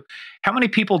here too. How many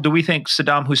people do we think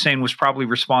Saddam Hussein was probably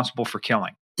responsible for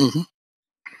killing? Mm-hmm.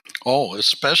 Oh,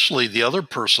 especially the other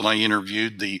person I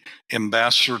interviewed, the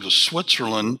ambassador to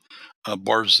Switzerland,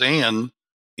 Barzan.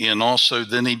 And also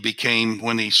then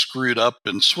when he screwed up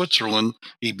in Switzerland,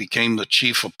 he became the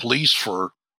chief of police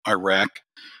for Iraq.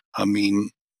 I mean,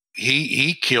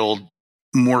 he killed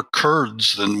more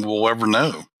Kurds than we'll ever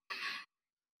know.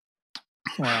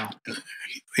 Wow.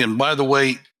 And by the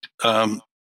way,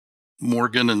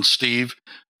 Morgan and Steve,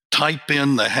 type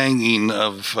in the hanging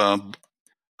of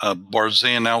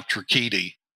Barzan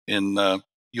al-Turkidi, and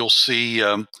you'll see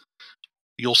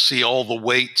all the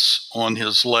weights on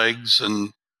his legs,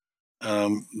 and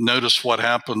notice what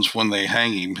happens when they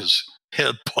hang him. His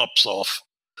head pops off.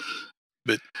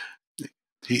 But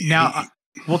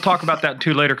we'll talk about that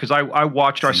too later, because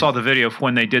I saw the video of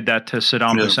when they did that to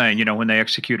Saddam Hussein, when they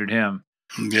executed him.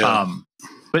 Yeah.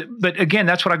 But again,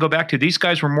 that's what I go back to. These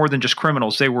guys were more than just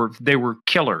criminals. They were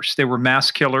killers. They were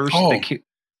mass killers. Oh.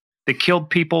 They killed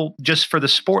people just for the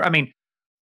sport. I mean,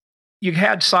 you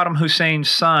had Saddam Hussein's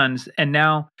sons, and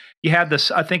now you had this.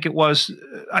 I think it was.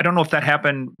 I don't know if that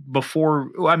happened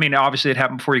before. I mean, obviously it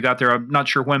happened before you got there. I'm not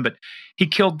sure when, but he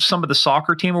killed some of the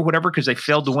soccer team or whatever because they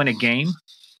failed to win a game.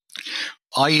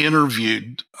 I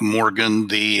interviewed Morgan,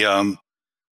 the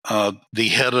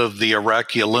head of the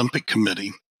Iraqi Olympic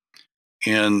Committee,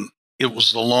 and it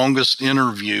was the longest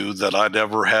interview that I'd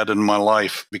ever had in my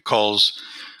life because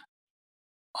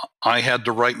I had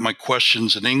to write my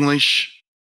questions in English.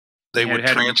 They would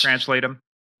translate them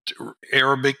to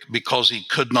Arabic because he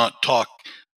could not talk.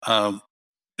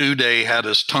 Uday had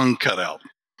his tongue cut out,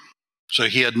 so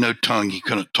he had no tongue. He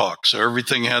couldn't talk. So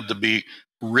everything had to be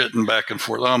written back and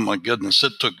forth. Oh my goodness,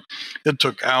 it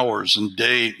took hours and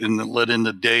days, and it led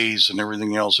into days and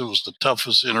everything else. It was the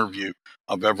toughest interview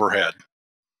I've ever had.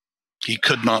 He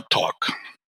could not talk.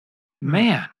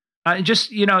 Man, just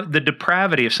the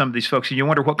depravity of some of these folks. And you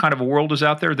wonder what kind of a world is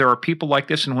out there. There are people like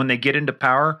this, and when they get into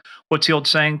power, what's the old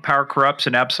saying? Power corrupts,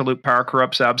 and absolute power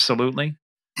corrupts absolutely.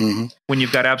 Mm-hmm. When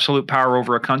you've got absolute power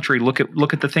over a country, look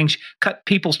at the things. Cut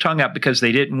people's tongue out because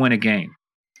they didn't win a game.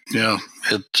 Yeah,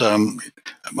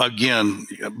 again,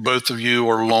 both of you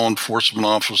are law enforcement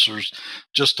officers.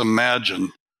 Just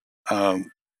imagine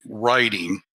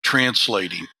writing,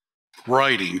 translating.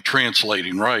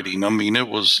 I mean,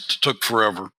 it took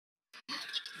forever.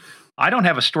 I don't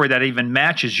have a story that even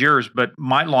matches yours, but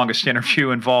my longest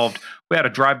interview involved, we had a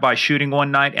drive-by shooting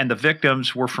one night, and the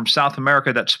victims were from South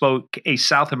America that spoke a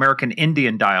South American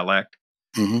Indian dialect.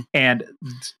 Mm-hmm. And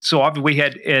so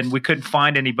we couldn't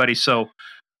find anybody. So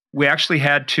we actually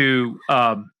had to,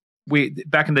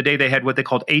 back in the day, they had what they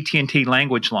called AT&T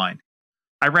Language Line.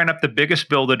 I ran up the biggest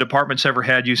bill the department's ever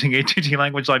had using AT&T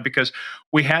Language Line because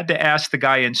we had to ask the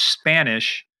guy in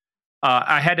Spanish.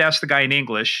 I had to ask the guy in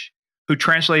English, who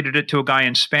translated it to a guy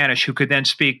in Spanish who could then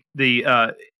speak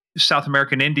the South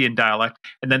American Indian dialect.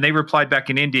 And then they replied back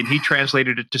in Indian. He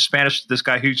translated it to Spanish to this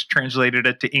guy who's translated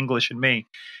it to English and me.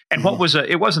 And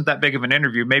it wasn't that big of an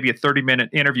interview, maybe a 30-minute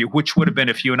interview, which would have been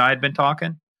if you and I had been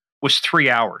talking, was 3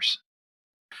 hours.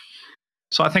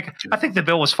 So I think the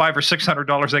bill was $500 or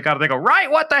 $600. They go, right?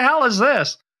 What the hell is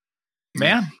this?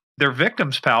 Man, they're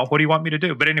victims, pal. What do you want me to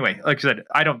do? But anyway, like I said,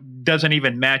 doesn't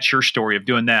even match your story of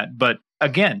doing that. But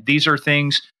again, these are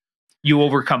things you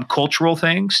overcome, cultural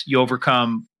things, you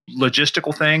overcome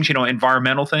logistical things,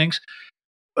 environmental things.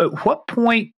 At what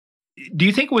point do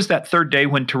you think it was that third day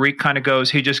when Tariq kind of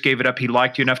goes, he just gave it up. He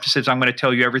liked you enough to say, I'm going to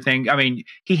tell you everything. I mean,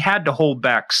 he had to hold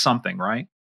back something, right?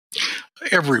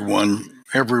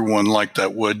 Everyone like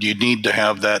that would. You need to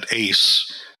have that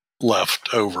ace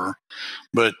left over.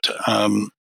 But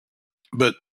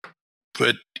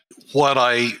what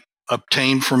I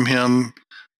obtained from him,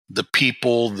 the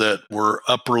people that were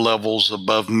upper levels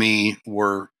above me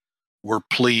were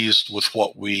pleased with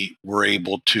what we were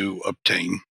able to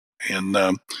obtain. And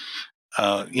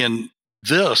in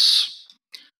this,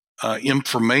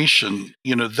 information,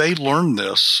 they learned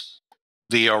this.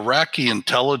 The Iraqi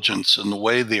intelligence and the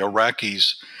way the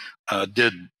Iraqis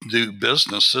do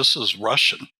business, this is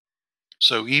Russian.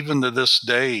 So even to this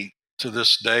day,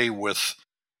 with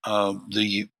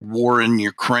the war in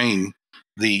Ukraine,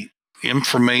 the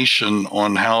information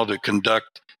on how to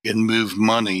conduct and move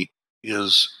money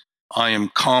is, I am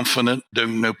confident,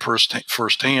 don't know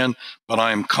firsthand, but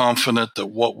I am confident that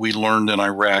what we learned in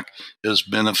Iraq is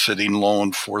benefiting law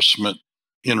enforcement,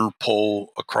 Interpol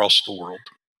across the world.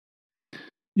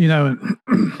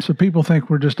 So people think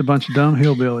we're just a bunch of dumb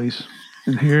hillbillies.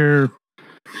 And here,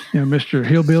 Mr.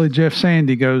 Hillbilly Jeff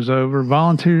Sandy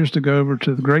volunteers to go over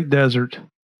to the Great Desert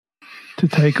to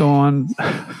take on,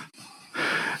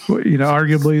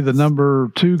 arguably the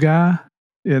number 2 guy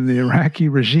in the Iraqi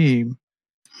regime,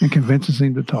 and convinces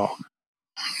him to talk.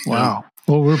 Wow.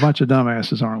 Well, we're a bunch of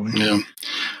dumbasses, aren't we? Yeah.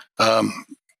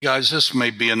 Guys, this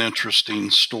may be an interesting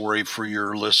story for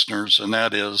your listeners, and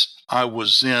that is, I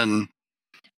was in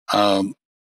the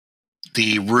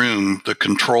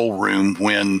control room,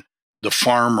 when the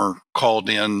farmer called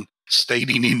in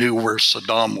stating he knew where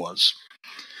Saddam was.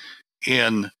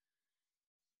 And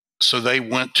so they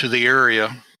went to the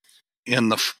area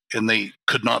and they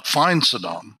could not find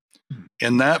Saddam.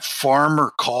 And that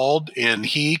farmer called and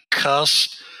he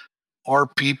cussed our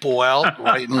people out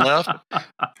right and left.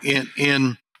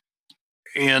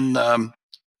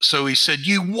 So he said,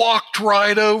 "You walked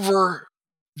right over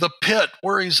the pit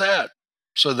where he's at."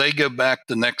 So they go back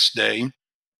the next day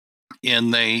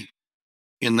and they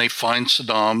find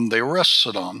Saddam, they arrest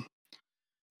Saddam.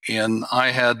 And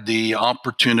I had the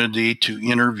opportunity to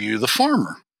interview the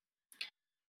farmer.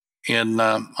 And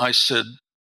I said,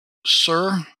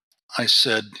 "Sir," I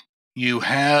said, "you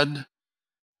had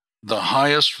the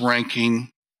highest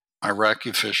ranking Iraqi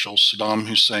official, Saddam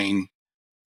Hussein,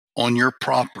 on your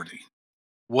property.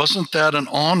 Wasn't that an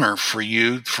honor for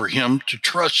him to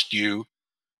trust you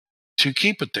to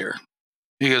keep it there?"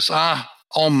 He goes,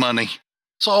 "All money.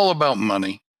 It's all about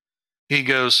money." He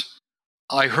goes,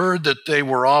 "I heard that they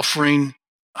were offering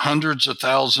hundreds of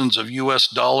thousands of US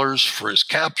dollars for his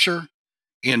capture.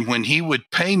 And when he would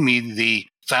pay me the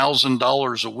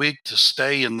 $1,000 a week to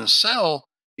stay in the cell,"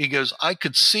 he goes, "I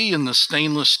could see in the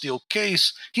stainless steel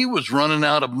case he was running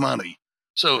out of money.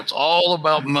 So it's all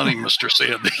about money, Mr.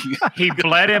 Sandy." He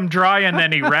bled him dry and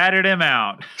then he ratted him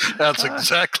out. That's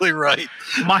exactly right.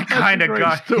 My kind of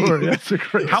guy. Story. That's a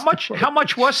great How much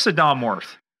was Saddam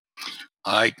worth?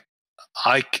 I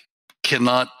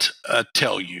cannot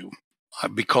tell you,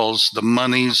 because the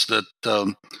monies that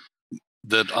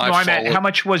I meant, how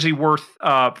much was he worth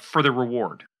for the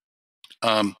reward?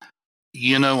 I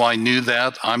knew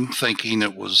that. I'm thinking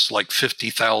it was like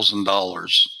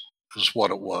 $50,000 is what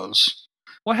it was.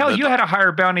 Well, hell, you had a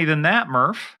higher bounty than that,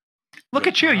 Murph. Look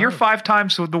at you. You're 5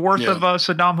 times the worth of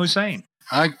Saddam Hussein.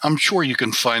 I'm sure you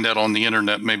can find that on the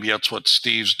internet. Maybe that's what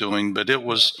Steve's doing, but it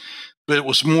was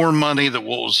more money than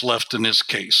what was left in his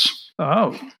case.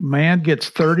 Oh, man gets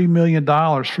 $30 million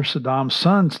for Saddam's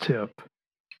son's tip.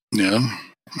 Yeah.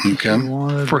 Okay.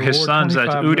 For his sons,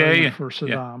 that's Uday. For Saddam.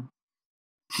 Yeah.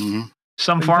 Mm-hmm.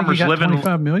 Some farmers live in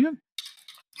 $25 million?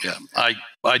 Yeah.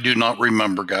 I do not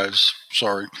remember, guys.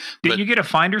 Sorry. Did you get a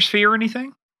finder's fee or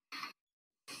anything?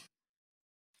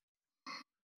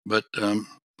 But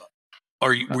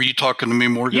were you talking to me,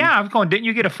 Morgan? Yeah, I'm going, didn't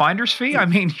you get a finder's fee? I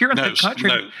mean, you're in the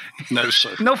country. No,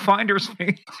 sir. No finder's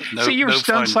fee. No, See, you were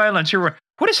stunned silence.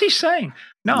 What is he saying?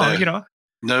 No,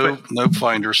 No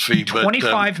finder's fee. But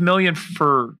 $25 million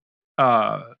for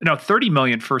 30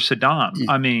 million for Saddam.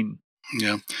 I mean,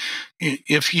 yeah.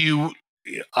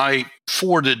 I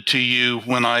forwarded to you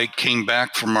when I came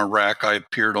back from Iraq. I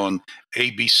appeared on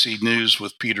ABC News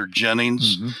with Peter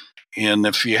Jennings, and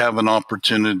if you have an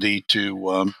opportunity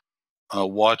to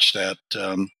watch that,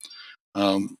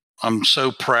 I'm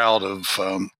so proud of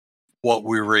what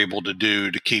we were able to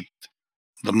do to keep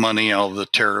the money out of the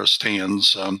terrorist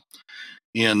hands.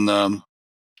 In the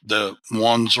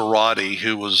Juan Zarate,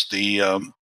 who was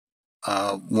the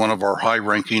one of our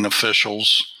high-ranking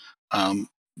officials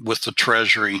with the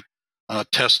Treasury,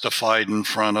 testified in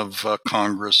front of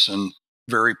Congress, and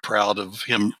very proud of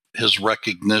his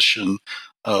recognition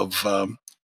of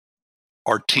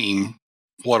our team,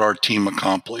 what our team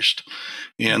accomplished.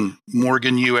 And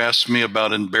Morgan, you asked me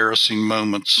about embarrassing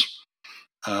moments.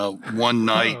 One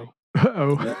night,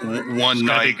 one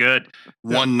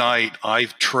night,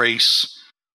 I've traced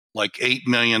like $8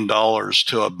 million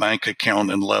to a bank account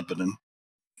in Lebanon,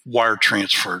 wire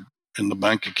transferred in the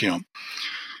bank account.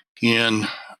 And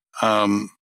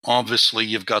obviously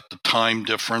you've got the time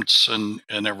difference and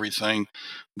everything,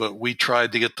 but we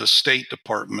tried to get the State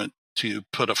Department to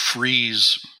put a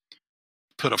freeze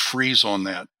on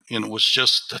that. And it was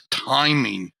just the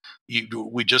timing.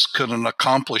 We just couldn't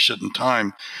accomplish it in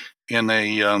time. And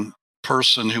a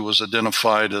person who was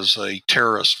identified as a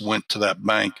terrorist went to that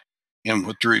bank and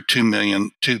withdrew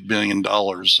 $2 billion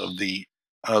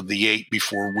of the 8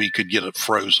 before we could get it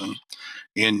frozen.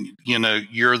 And,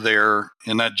 you're there,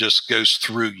 and that just goes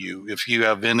through you. If you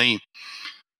have any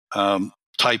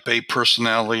type A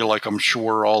personality, like I'm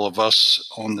sure all of us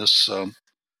on this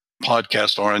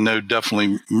podcast are, I know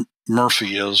definitely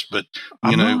Murphy is, but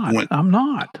I'm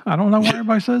not. I don't know why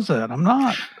everybody says that. I'm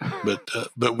not.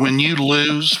 But when you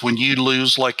lose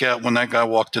like that, when that guy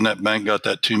walked in that bank, got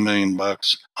that $2 million,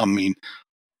 I mean,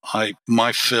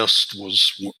 my fist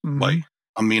was like,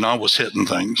 I was hitting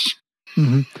things.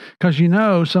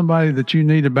 Because somebody that you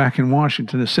needed back in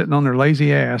Washington is sitting on their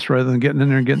lazy ass rather than getting in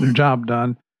there and getting their job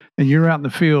done, and you're out in the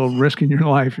field risking your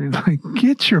life. You're like,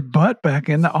 get your butt back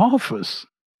in the office.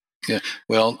 Yeah.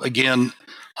 Well, again,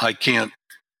 I can't.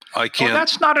 Well,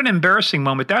 that's not an embarrassing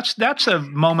moment. That's a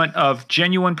moment of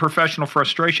genuine professional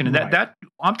frustration, and that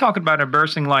I'm talking about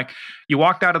embarrassing. Like you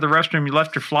walked out of the restroom, you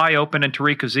left your fly open, and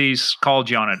Tariq Aziz called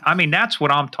you on it. I mean, that's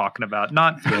what I'm talking about.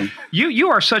 Not you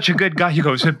are such a good guy. You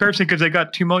go, it's embarrassing because they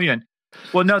got $2 million.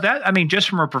 Well, no, just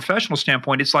from a professional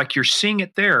standpoint, it's like you're seeing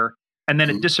it there, and then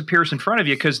it disappears in front of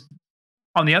you. Because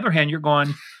on the other hand, you're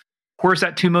going, where's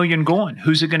that $2 million going?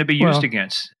 Who's it going to be used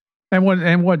against? And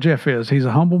what Jeff is, he's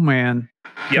a humble man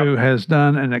who has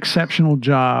done an exceptional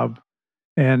job.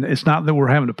 And it's not that we're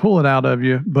having to pull it out of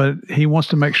you, but he wants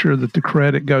to make sure that the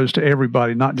credit goes to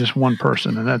everybody, not just one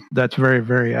person. And that's very,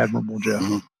 very admirable,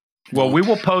 Jeff. Well, we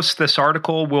will post this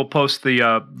article. We'll post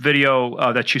the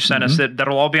video that you sent us.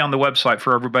 That'll all be on the website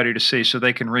for everybody to see so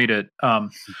they can read it.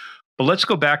 But let's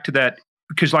go back to that,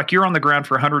 because like you're on the ground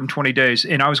for 120 days.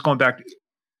 And I was going back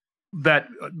that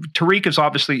Tariq is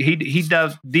obviously, he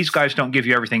does, these guys don't give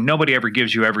you everything. Nobody ever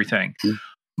gives you everything.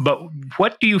 But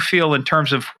what do you feel in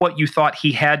terms of what you thought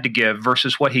he had to give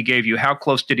versus what he gave you? How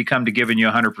close did he come to giving you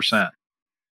 100%?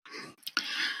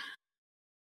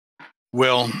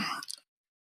 Well,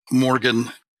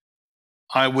 Morgan,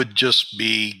 I would just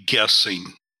be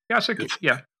guessing.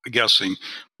 Guessing.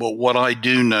 But what I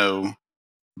do know,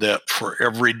 that for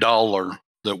every dollar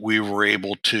that we were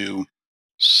able to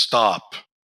stop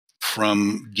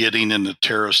from getting into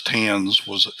terrorist hands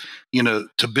was,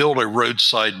 to build a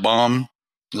roadside bomb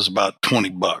is about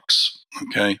 $20.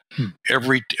 Okay.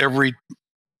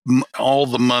 All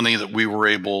the money that we were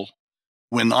able,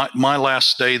 my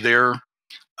last day there,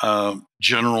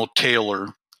 General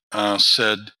Taylor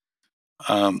said,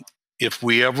 if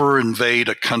we ever invade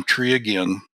a country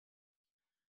again,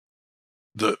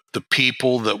 the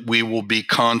people that we will be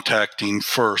contacting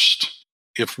first,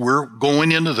 if we're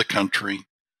going into the country,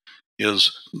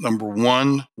 is number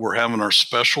one, we're having our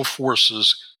special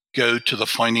forces go to the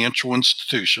financial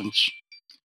institutions,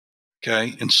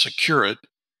 okay, and secure it.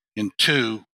 And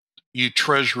two, you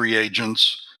Treasury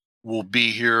agents will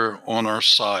be here on our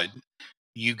side.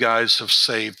 You guys have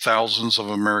saved thousands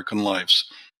of American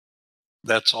lives.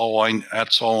 That's all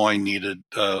I needed,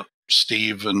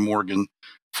 Steve and Morgan,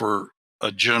 for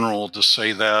a general to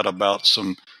say that about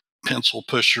some pencil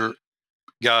pusher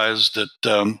guys that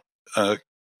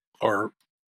are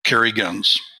carry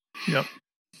guns. Yep.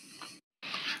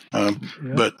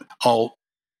 But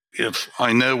if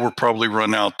I know we're probably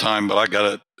running out of time, but I got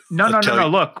to. No.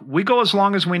 Look, we go as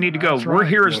long as we need to go. We're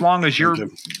here as long as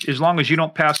as long as you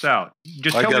don't pass out.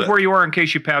 Just tell me where you are in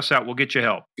case you pass out. We'll get you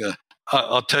help. Yeah.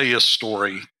 I'll tell you a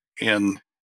story. And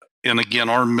again,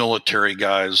 our military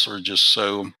guys are just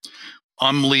so,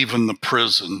 I'm leaving the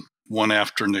prison one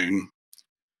afternoon,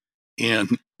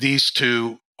 and these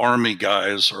two Army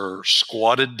guys are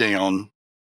squatted down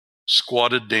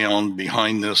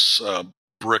behind this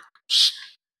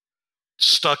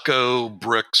stucco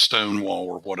brick stone wall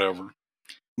or whatever.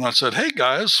 And I said, "Hey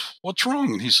guys, what's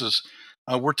wrong?" And he says,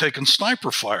 "We're taking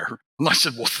sniper fire." And I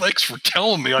said, "Well, thanks for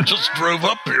telling me. I just drove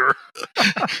up here."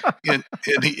 and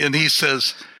he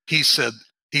said,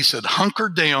 "Hunker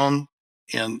down."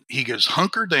 And he goes,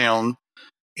 "Hunker down.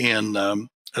 And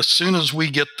as soon as we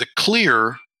get the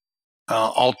clear,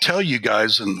 I'll tell you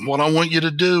guys. And what I want you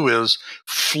to do is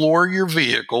floor your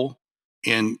vehicle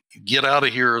and get out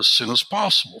of here as soon as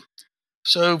possible."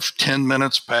 So 10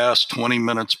 minutes pass, 20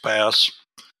 minutes pass.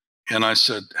 And I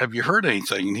said, "Have you heard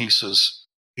anything?" And he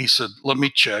said, "Let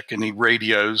me check." And he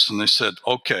radios, and they said,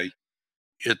 "Okay,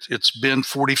 it's been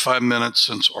 45 minutes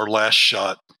since our last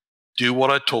shot. Do what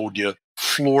I told you,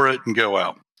 floor it and go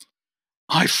out."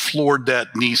 I floored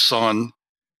that Nissan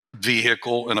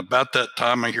vehicle, and about that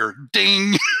time I hear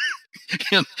ding.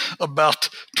 and about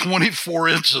 24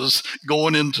 inches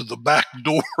going into the back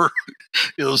door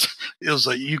is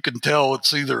a, you can tell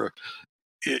it's either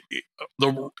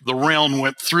the round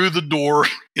went through the door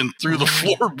and through the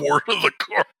floorboard of the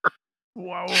car.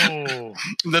 Whoa.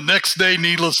 The next day,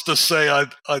 needless to say,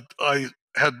 I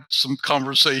had some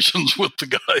conversations with the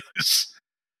guys.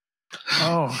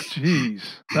 Oh, geez.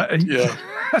 Yeah.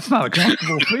 That's not a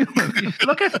comfortable feeling.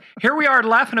 Look at, here we are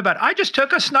laughing about it. I just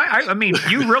took a sniper. I mean,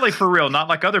 you really for real, not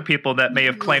like other people that may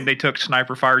have claimed they took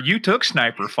sniper fire. You took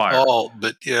sniper fire. Oh,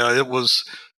 but yeah, it was,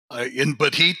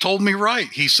 but he told me right.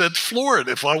 He said, floor it.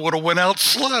 If I would have went out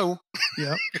slow.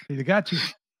 Yep. He'd got you.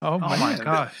 Oh my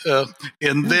God.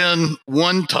 And then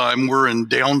one time we're in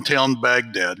downtown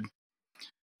Baghdad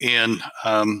and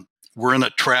we're in a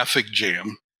traffic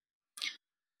jam.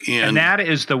 And that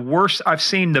is the worst. I've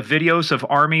seen the videos of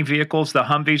Army vehicles, the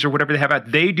Humvees or whatever they have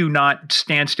out. They do not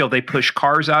stand still. They push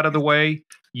cars out of the way.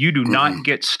 You do not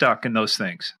get stuck in those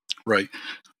things. Right.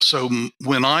 So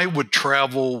when I would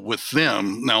travel with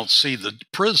them, now see, the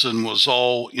prison was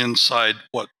all inside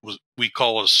what we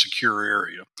call a secure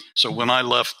area. So when I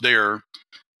left there,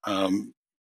 the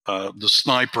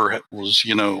sniper was,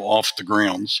 off the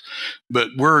grounds. But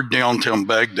we're downtown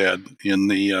Baghdad in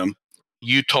the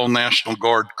Utah National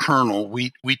Guard colonel.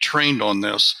 We trained on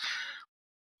this.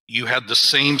 You had the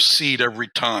same seat every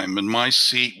time, and my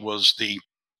seat was the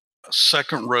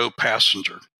second row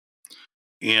passenger.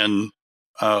 And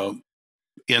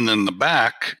in the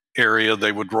back area,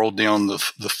 they would roll down the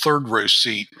third row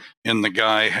seat, and the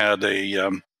guy had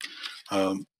the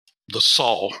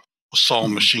saw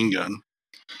machine gun.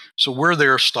 So we're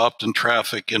there, stopped in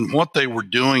traffic, and what they were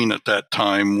doing at that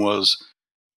time was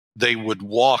they would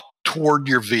walk toward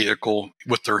your vehicle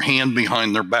with their hand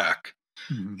behind their back.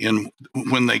 And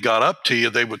when they got up to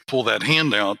you, they would pull that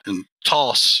hand out and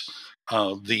toss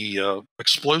the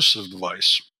explosive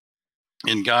device.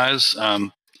 And guys,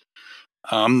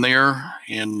 I'm there,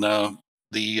 and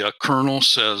the colonel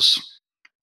says,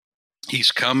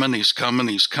 he's coming.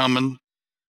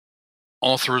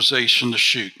 Authorization to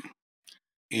shoot.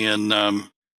 And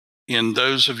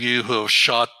those of you who have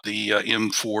shot the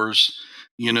M4s,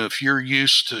 if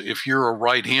you're a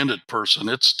right-handed person,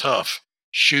 it's tough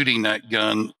shooting that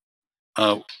gun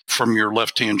from your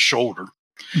left-hand shoulder.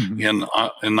 And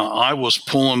I was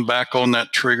pulling back on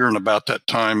that trigger, and about that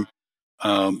time,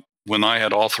 when I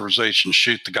had authorization to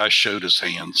shoot, the guy showed his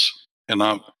hands, and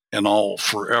I'll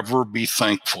forever be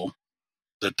thankful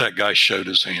that guy showed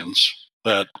his hands.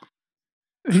 That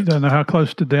he doesn't know how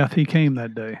close to death he came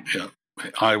that day. Yeah,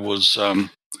 I was.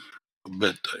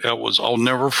 But I'll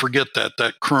never forget that.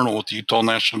 That colonel with the Utah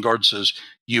National Guard says,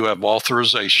 "You have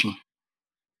authorization."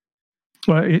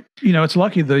 Well, it's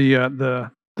lucky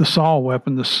the SAW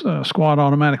weapon, the squad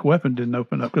automatic weapon, didn't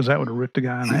open up, because that would have ripped the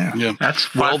guy in half. Yeah, that's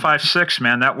 5.56,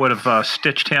 man. That would have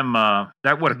stitched him.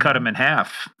 That would have cut him in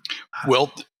half.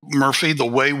 Well, Murphy, the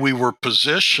way we were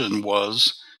positioned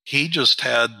was he just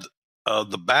had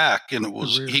the back, and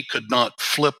he could not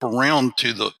flip around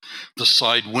to the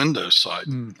side window side.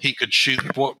 He could shoot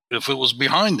if it was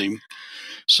behind him.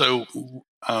 So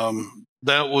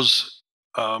that was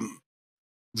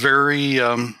very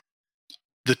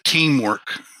the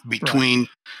teamwork between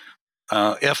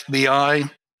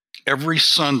FBI. Every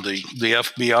Sunday, the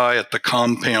FBI at the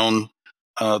compound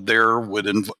there would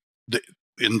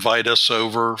invite us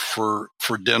over for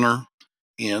dinner,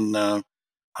 and the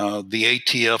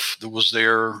ATF that was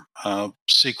there,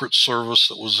 Secret Service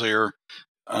that was there,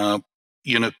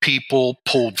 people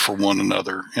pulled for one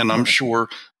another. And I'm sure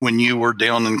when you were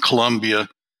down in Colombia,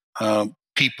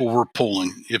 people were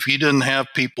pulling. If you didn't have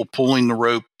people pulling the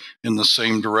rope in the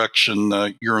same direction,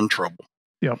 you're in trouble.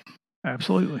 Yep,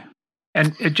 absolutely.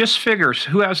 And it just figures,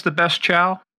 who has the best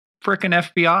chow? Frickin'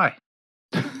 FBI.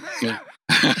 Yeah.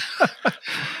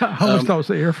 I always thought it was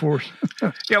the Air Force.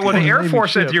 Yeah, well, the Air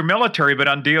Force is your military, but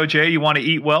on DOJ, you want to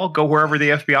eat well, go wherever the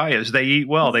FBI is. They eat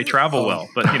well, they travel well,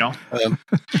 but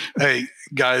Hey,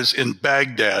 guys, in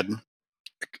Baghdad,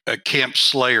 Camp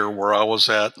Slayer, where I was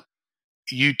at,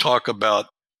 you talk about,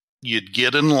 you'd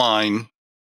get in line,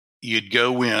 you'd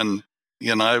go in,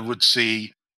 and I would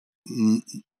see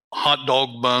hot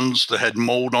dog buns that had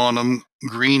mold on them,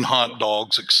 green hot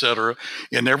dogs, etc.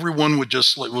 And everyone would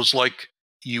it was like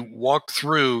you walk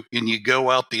through and you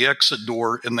go out the exit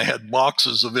door, and they had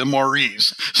boxes of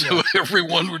MREs. So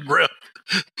everyone would grab.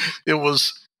 It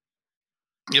was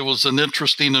an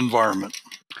interesting environment.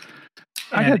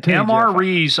 And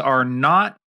MREs are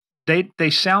not, they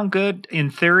sound good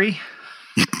in theory.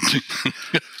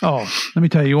 Oh, let me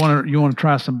tell you, you want to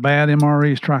try some bad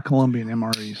MREs, try Colombian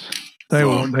MREs.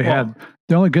 They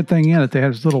The only good thing in it, they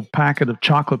had this little packet of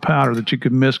chocolate powder that you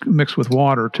could mix with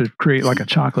water to create like a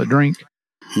chocolate drink.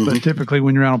 But typically,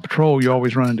 when you're out on patrol, you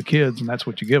always run into kids, and that's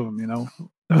what you give them.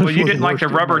 Well, you didn't like the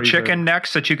rubber chicken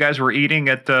necks that you guys were eating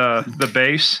at the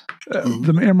base?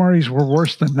 The MREs were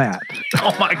worse than that.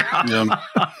 Oh my God!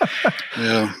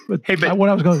 Yeah. But what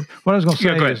I was going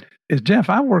to say is, Jeff,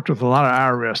 I worked with a lot of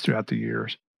IRS throughout the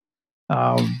years.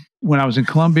 When I was in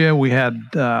Colombia, we had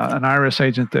an IRS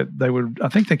agent that I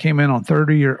think they came in on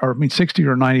 60 or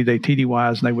 90-day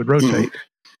TDYs, and they would rotate.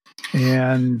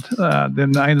 And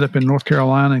then I ended up in North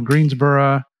Carolina in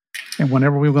Greensboro. And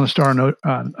whenever we were going to start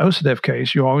an OCDEF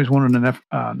case, you always wanted an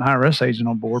IRS agent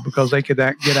on board because they could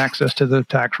get access to the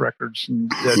tax records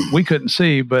that we couldn't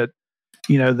see, but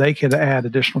they could add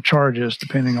additional charges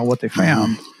depending on what they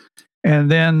found.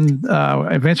 And then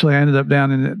eventually I ended up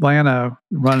down in Atlanta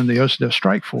running the OCDEF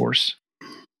strike force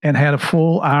and had a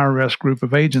full IRS group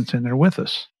of agents in there with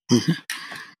us.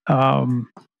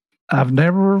 I've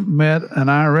never met an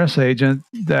IRS agent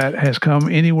that has come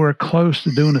anywhere close to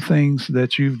doing the things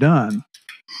that you've done.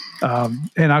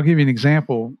 And I'll give you an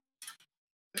example.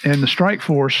 In the strike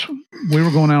force, we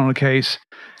were going out on a case,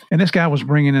 and this guy was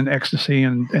bringing in ecstasy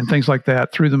and things like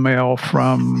that through the mail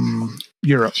from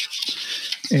Europe.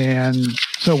 And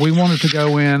so we wanted to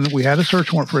go in. We had a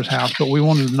search warrant for his house, but we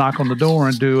wanted to knock on the door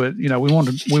and do it. We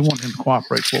wanted him to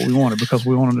cooperate for what we wanted because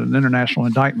we wanted an international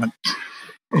indictment.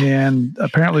 And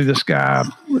apparently this guy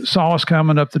saw us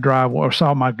coming up the driveway, or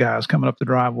saw my guys coming up the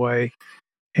driveway,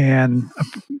 and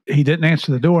he didn't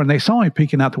answer the door. And they saw him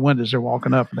peeking out the window as they're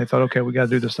walking up, and they thought, okay, we got to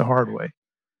do this the hard way.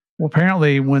 Well,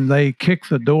 apparently when they kicked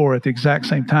the door at the exact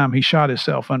same time, he shot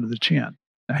himself under the chin.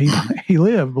 Now, he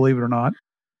lived, believe it or not,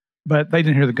 but they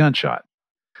didn't hear the gunshot.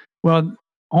 Well,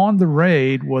 on the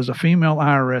raid was a female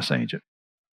IRS agent.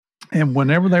 And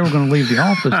whenever they were going to leave the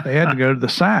office, they had to go to the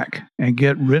SAC and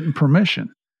get written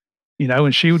permission.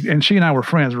 And she and I were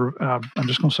friends. I'm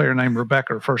just going to say her name,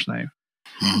 Rebecca, her first name.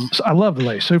 So I love the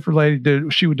lady, super lady.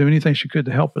 She would do anything she could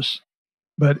to help us.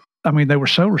 But I mean, they were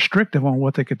so restrictive on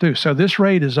what they could do. So this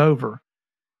raid is over,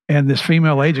 and this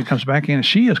female agent comes back in, and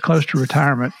she is close to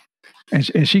retirement.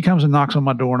 And she comes and knocks on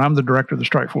my door, and I'm the director of the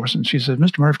strike force. And she says,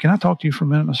 "Mr. Murphy, can I talk to you for a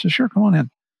minute?" And I said, "Sure, come on in."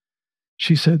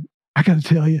 She said, "I got to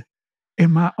tell you,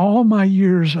 in all my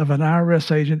years of an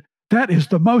IRS agent, that is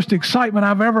the most excitement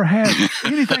I've ever had,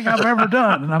 anything I've ever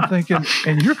done." And I'm thinking,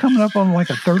 and you're coming up on like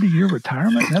a 30-year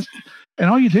retirement? And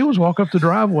all you do is walk up the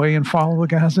driveway and follow the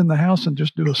guys in the house and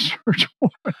just do a search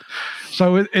warrant.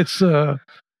 So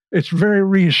it's very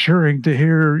reassuring to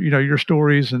hear, your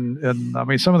stories. And I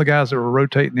mean, some of the guys that were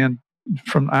rotating in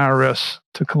from IRS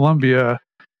to Colombia,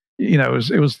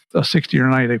 it was a 60 or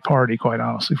 90-day party, quite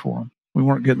honestly, for them. We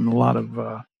weren't getting a lot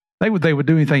of, they would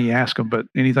do anything you ask them, but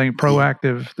anything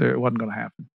proactive, it wasn't going to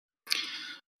happen.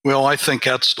 Well, I think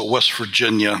that's the West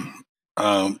Virginia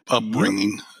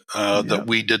upbringing, that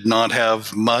we did not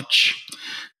have much.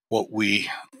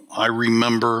 I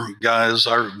remember, guys,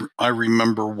 I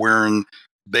remember wearing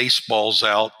baseballs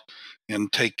out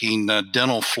and taking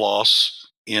dental floss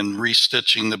and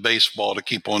restitching the baseball to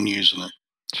keep on using it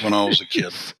when I was a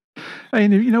kid. Hey,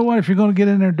 you know what? If you're going to get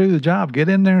in there and do the job, get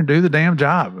in there and do the damn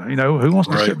job. Who wants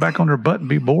to sit back on their butt and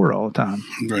be bored all the time?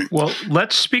 Right. Well,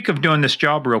 let's speak of doing this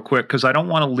job real quick, because I don't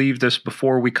want to leave this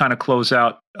before we kind of close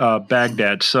out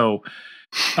Baghdad. So,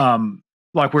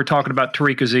 like we're talking about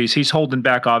Tariq Aziz, he's holding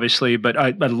back, obviously, but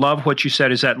I love what you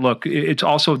said is that, look, it's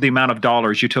also the amount of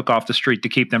dollars you took off the street to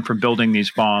keep them from building these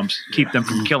bombs, keep them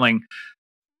from killing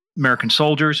American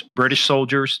soldiers, British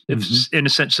soldiers,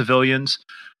 innocent civilians,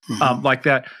 like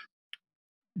that.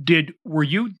 Were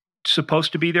you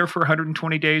supposed to be there for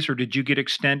 120 days, or did you get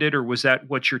extended, or was that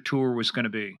what your tour was going to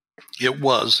be? It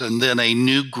was. And then a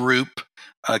new group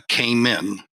came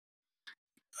in.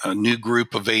 A new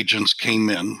group of agents came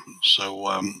in. So,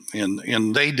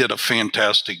 and they did a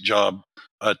fantastic job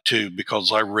too,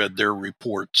 because I read their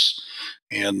reports.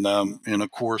 And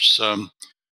of course,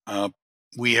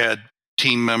 we had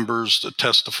team members that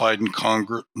testified in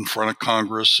Congress, in front of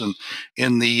Congress, and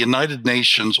in the United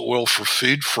Nations Oil for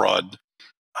Food fraud.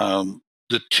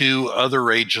 The two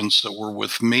other agents that were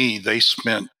with me, they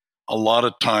spent a lot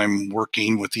of time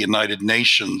working with the United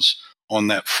Nations on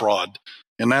that fraud.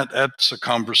 And that's a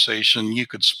conversation you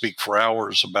could speak for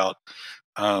hours about.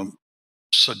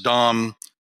 Saddam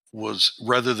was,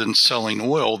 rather than selling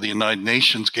oil, the United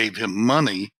Nations gave him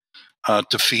money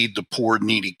to feed the poor,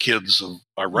 needy kids of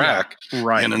Iraq. Yeah,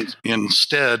 right. And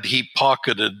instead, he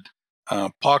pocketed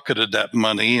that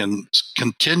money and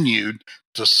continued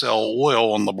to sell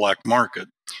oil on the black market.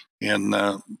 And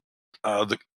the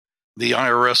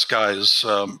IRS guys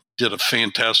did a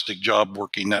fantastic job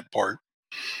working that part.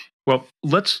 Well,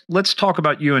 let's talk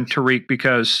about you and Tariq,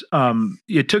 because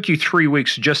it took you 3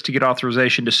 weeks just to get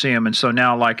authorization to see him, and so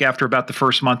now, like after about the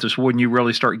first month, is when you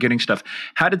really start getting stuff.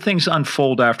 How did things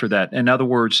unfold after that? In other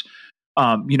words,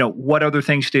 what other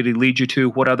things did he lead you to?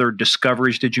 What other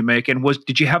discoveries did you make? And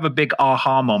did you have a big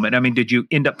aha moment? I mean, did you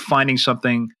end up finding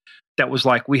something that was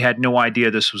like, we had no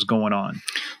idea this was going on?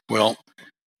 Well,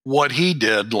 what he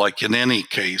did, like in any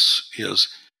case, is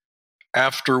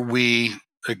after we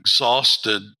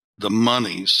exhausted the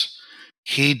monies,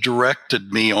 he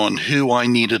directed me on who I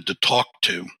needed to talk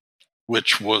to,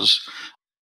 which was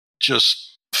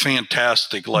just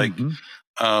fantastic. Like,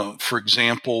 for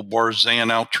example,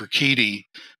 Barzan Al-Turkidi,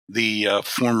 the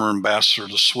former ambassador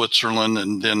to Switzerland,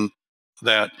 and then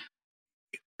that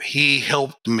he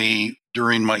helped me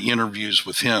during my interviews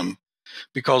with him.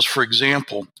 Because, for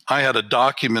example, I had a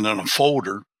document in a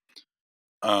folder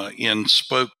and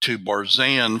spoke to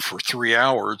Barzan for 3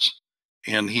 hours,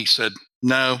 and he said,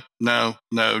 no.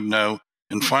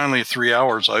 And finally, at 3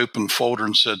 hours, I opened the folder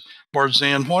and said,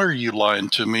 Barzan, why are you lying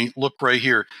to me? Look right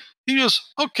here. He goes,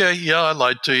 okay, yeah, I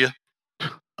lied to you.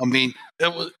 I mean,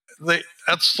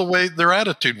 that's the way their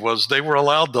attitude was. They were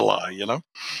allowed to lie,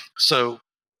 So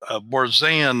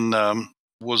Barzan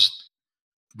was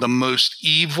the most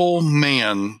evil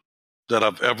man that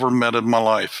I've ever met in my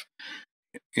life.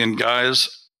 And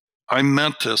guys, I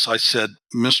meant this. I said,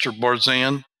 Mr.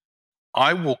 Barzan,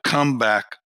 I will come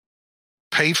back,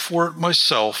 pay for it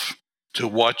myself to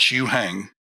watch you hang.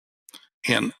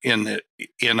 And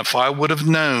if I would have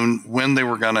known when they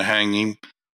were going to hang him,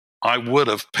 I would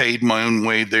have paid my own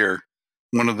way there.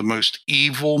 One of the most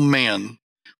evil men.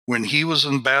 When he was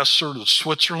ambassador to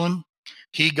Switzerland,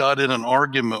 he got in an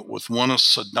argument with one of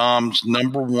Saddam's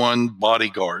number one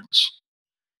bodyguards.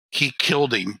 He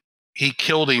killed him. He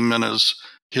killed him in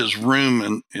his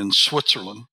room in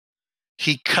Switzerland.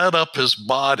 He cut up his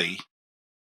body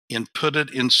and put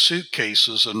it in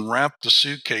suitcases and wrapped the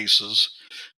suitcases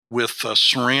with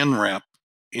saran wrap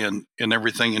and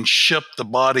everything, and shipped the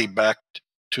body back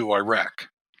to Iraq.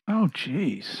 Oh,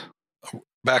 geez.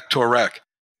 Back to Iraq.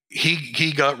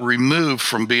 He got removed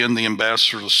from being the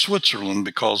ambassador to Switzerland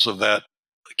because of that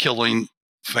killing,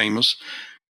 famous.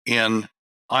 And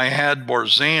I had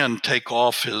Barzan take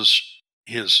off his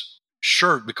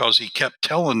shirt because he kept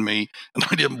telling me, and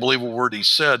I didn't believe a word he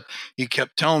said, he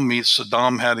kept telling me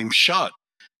Saddam had him shot.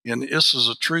 And this is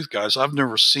the truth, guys. I've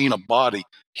never seen a body.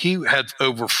 He had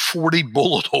over 40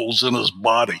 bullet holes in his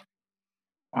body.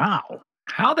 Wow.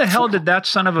 How the hell did that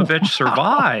son of a bitch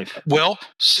survive? Well,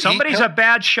 somebody's a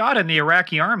bad shot in the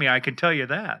Iraqi army, I can tell you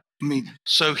that. I mean,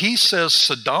 so he says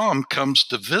Saddam comes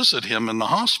to visit him in the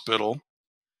hospital,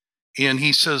 and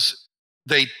he says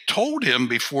they told him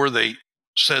before they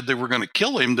said they were going to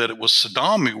kill him that it was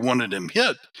Saddam who wanted him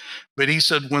hit. But he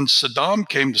said when Saddam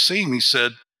came to see him, he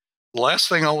said, the last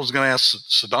thing I was going to ask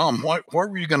Saddam, why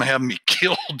were you going to have me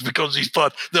killed? Because he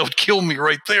thought they would kill me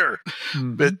right there.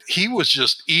 Mm-hmm. But he was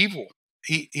just evil.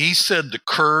 He said the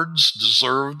Kurds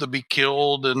deserved to be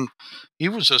killed, and he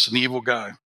was just an evil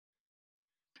guy.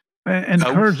 And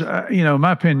the Kurds, in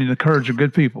my opinion, the Kurds are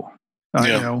good people.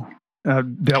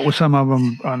 Dealt with some of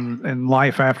them in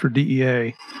life after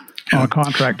DEA on a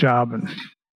contract job. And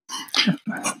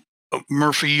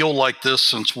Murphy, you'll like this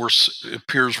since it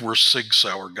appears we're Sig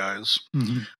Sauer guys.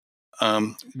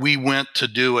 Mm-hmm. We went to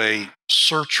do a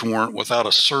search warrant without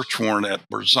a search warrant at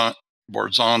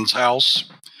Barzan's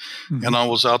house. Mm-hmm. And I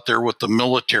was out there with the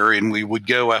military, and we would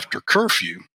go after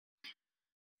curfew.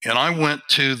 And I went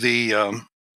to the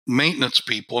maintenance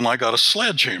people, and I got a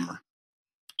sledgehammer.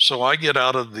 So I get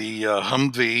out of the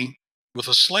Humvee with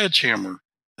a sledgehammer.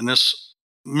 And this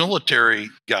military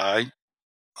guy,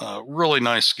 really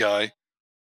nice guy,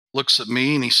 looks at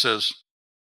me and he says,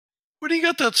 what do you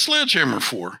got that sledgehammer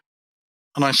for?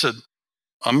 And I said,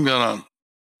 I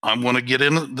want to get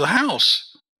in the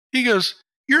house. He goes,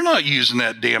 you're not using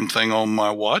that damn thing on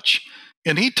my watch.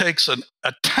 And he takes a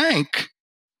tank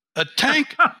and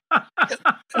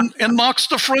knocks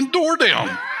the front door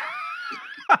down.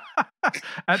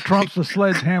 That trumps the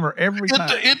sledgehammer every time.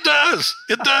 It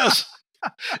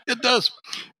does.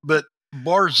 But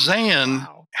Barzan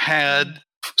had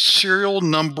serial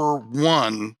number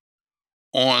 1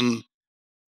 on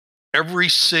every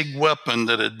SIG weapon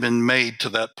that had been made to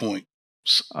that point.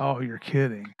 Oh, you're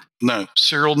kidding. No,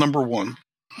 serial number 1.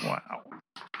 Wow.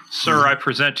 Sir, I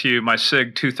present to you my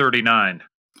SIG 239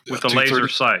 with a laser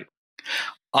sight.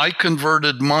 I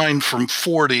converted mine from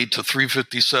 40 to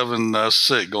 357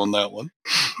 SIG on that one.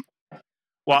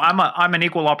 Well, I'm an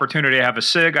equal opportunity. I have a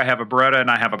SIG, I have a Beretta,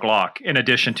 and I have a Glock in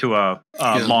addition to a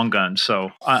long gun.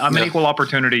 So I'm an equal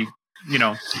opportunity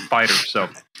fighter. So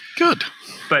Good.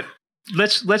 but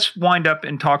let's wind up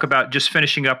and talk about just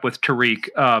finishing up with Tariq.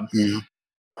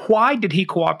 Why did he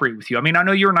cooperate with you? I mean, I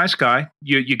know you're a nice guy.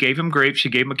 You gave him grapes.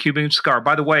 You gave him a Cuban cigar.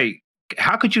 By the way,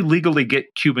 how could you legally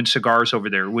get Cuban cigars over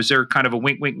there? Was there kind of a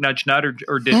wink, wink, nudge, nudge,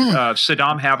 or did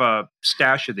Saddam have a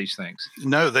stash of these things?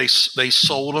 No, they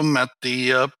sold them at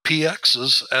the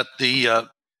PXs at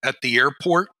the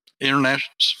airport.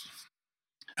 International.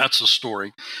 That's the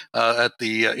story. At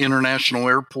the international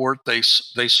airport, they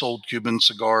sold Cuban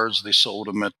cigars. They sold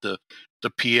them at the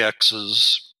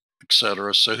PXs,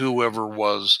 etc. So whoever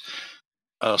was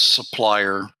a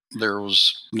supplier, there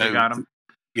was no. They got him.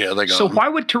 Yeah, they got So him. why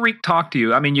would Tariq talk to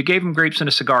you? I mean, you gave him grapes and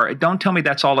a cigar. Don't tell me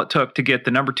that's all it took to get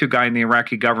the number 2 guy in the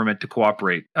Iraqi government to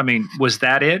cooperate. I mean, was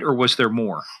that it, or was there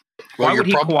more? Why would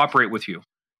he cooperate with you?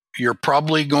 You're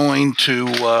probably going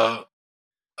to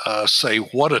say,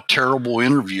 what a terrible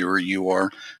interviewer you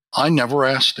are. I never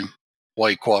asked him why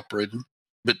he cooperated,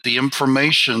 but the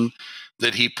information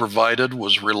that he provided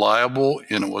was reliable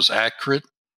and it was accurate.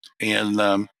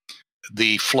 And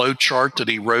the flow chart that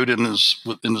he wrote in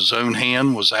his own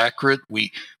hand was accurate.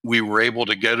 We were able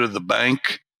to go to the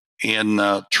bank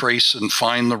and trace and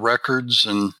find the records,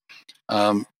 and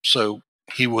so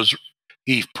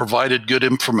he provided good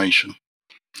information.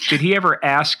 Did he ever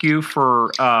ask you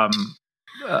for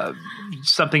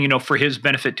something, for his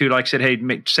benefit too? Like said, hey,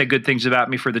 say good things about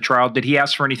me for the trial. Did he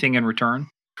ask for anything in return?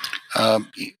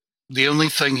 The only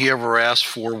thing he ever asked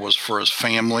for was for his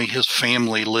family. His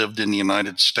family lived in the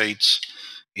United States,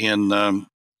 and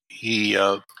he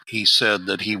said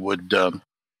that he would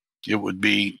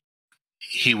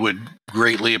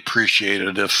greatly appreciate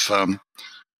it if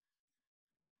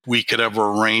we could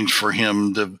ever arrange for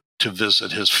him to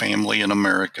visit his family in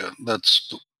America.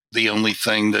 That's the only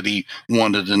thing that he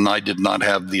wanted, and I did not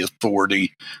have the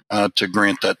authority to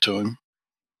grant that to him.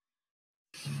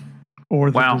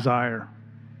 Or the desire.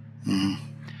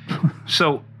 Mm-hmm.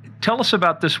 So tell us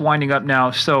about this winding up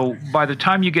now. So by the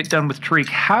time you get done with Tariq,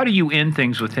 how do you end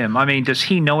things with him? I mean, does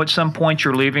he know at some point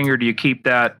you're leaving, or do you keep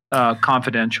that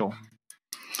confidential?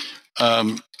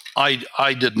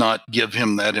 I did not give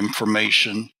him that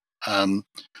information.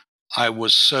 I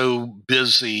was so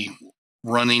busy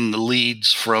running the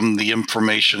leads from the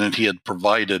information that he had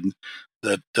provided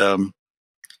that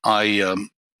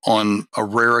on a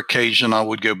rare occasion, I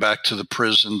would go back to the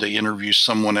prison to interview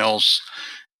someone else,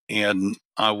 and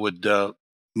I would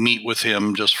meet with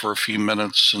him just for a few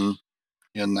minutes and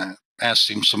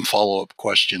ask him some follow-up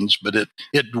questions, but it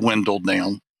dwindled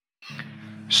down.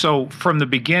 So from the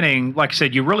beginning, like I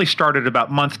said, you really started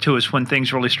about month 2 is when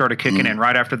things really started kicking in,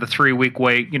 right after the 3-week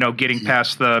wait, getting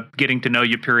past the getting to know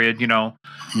you period,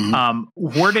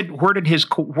 where did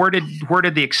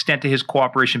the extent of his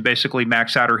cooperation basically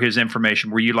max out, or his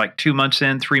information? Were you like 2 months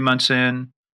in, 3 months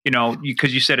in,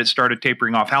 because you said it started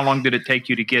tapering off. How long did it take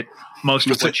you to get most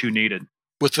of what you needed?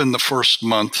 Within the first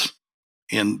month.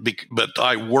 But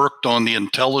I worked on the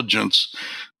intelligence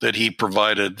that he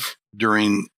provided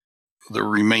during the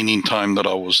remaining time that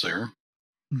I was there.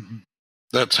 Mm-hmm.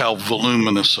 That's how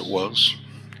voluminous it was.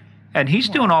 And he's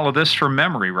doing all of this from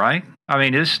memory, right? I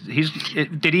mean,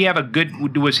 did he have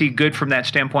was he good from that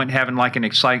standpoint, having like an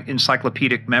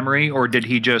encyclopedic memory, or did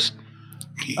he just?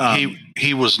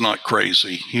 He was not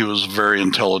crazy. He was a very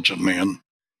intelligent man,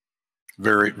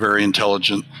 very, very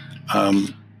intelligent.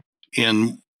 And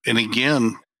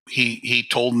again, he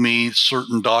told me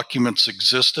certain documents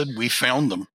existed. We found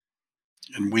them.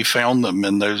 And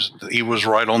he was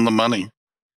right on the money.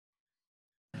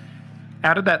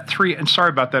 Out of that 3, and sorry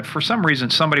about that, for some reason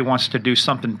somebody wants to do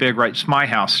something big, right? It's my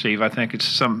house, Steve. I think it's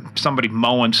somebody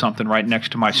mowing something right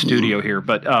next to my studio here.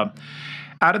 But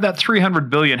out of that $300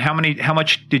 billion, how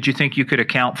much did you think you could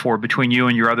account for between you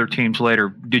and your other teams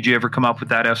later? Did you ever come up with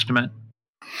that estimate?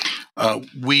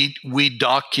 We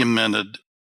documented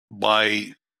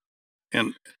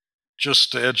and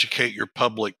just to educate your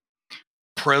public,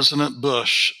 President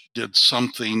Bush did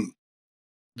something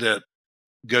that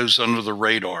goes under the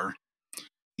radar,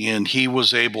 and he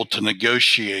was able to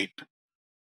negotiate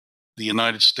the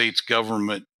United States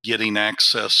government getting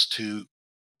access to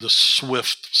the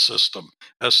SWIFT system,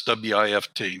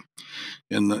 SWIFT.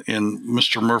 And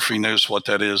Mr. Murphy knows what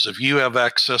that is. If you have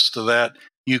access to that,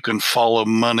 you can follow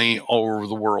money all over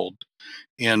the world.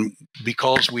 And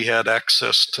because we had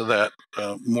access to that,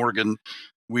 Morgan,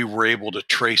 we were able to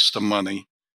trace the money.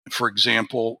 For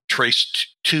example,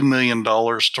 traced $2 million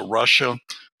to Russia,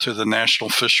 to the National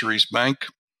Fisheries Bank.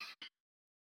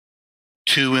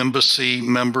 2 embassy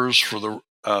members for the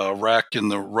Iraq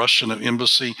and the Russian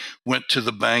embassy went to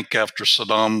the bank after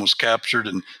Saddam was captured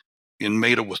and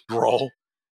made a withdrawal.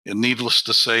 And needless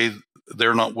to say,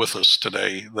 they're not with us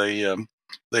today.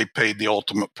 They paid the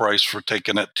ultimate price for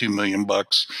taking that $2 million.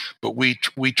 But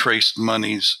we traced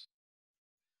monies,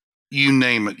 you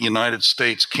name it, United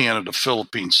States, Canada,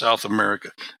 Philippines, South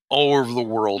America, all over the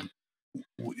world.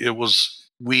 It was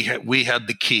we had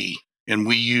the key, and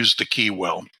we used the key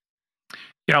well.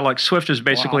 Yeah, like SWIFT is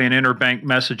basically an interbank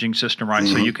messaging system, right?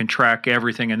 So you can track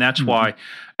everything. And that's why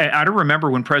I don't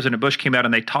remember when President Bush came out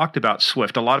and they talked about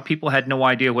SWIFT. A lot of people had no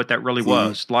idea what that really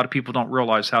was. A lot of people don't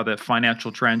realize how the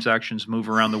financial transactions move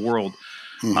around the world.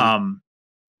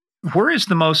 Where is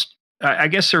the most, I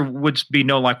guess there would be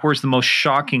no, like, where's the most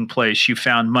shocking place you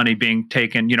found money being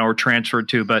taken, or transferred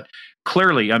to? But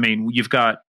clearly, I mean, you've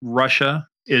got Russia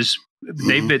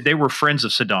they were friends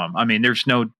of Saddam. I mean,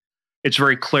 it's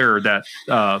very clear that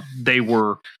they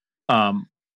were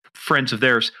friends of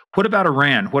theirs. What about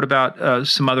Iran? What about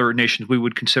some other nations we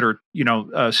would consider,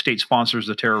 state sponsors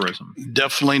of terrorism?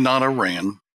 Definitely not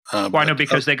Iran. Well, I know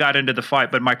because they got into the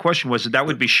fight. But my question was that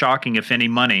would be shocking if any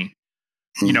money,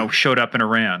 showed up in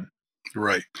Iran.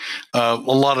 Right. A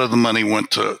lot of the money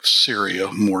went to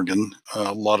Syria, Morgan.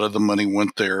 A lot of the money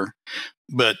went there.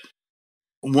 But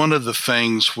one of the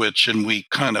things and we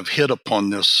kind of hit upon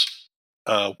this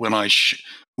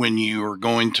when you are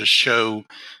going to show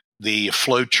the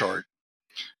flow chart.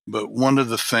 But one of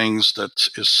the things that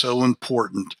is so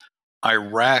important,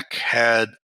 Iraq had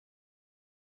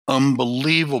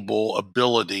unbelievable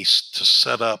abilities to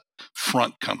set up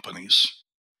front companies.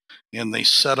 And they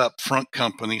set up front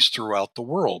companies throughout the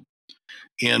world.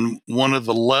 In one of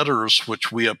the letters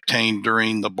which we obtained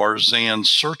during the Barzan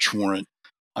search warrant,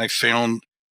 I found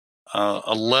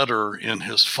a letter in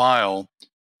his file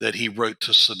that he wrote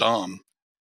to Saddam,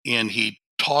 and he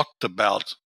talked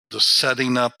about the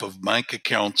setting up of bank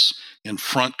accounts in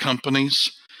front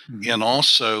companies and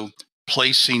also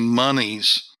placing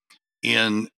monies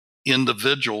in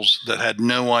individuals that had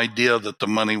no idea that the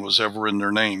money was ever in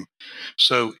their name.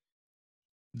 So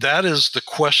that is the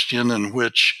question in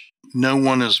which no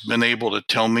one has been able to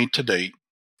tell me to date,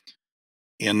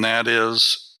 and that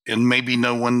is, and maybe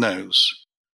no one knows,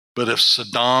 but if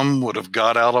Saddam would have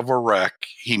got out of Iraq,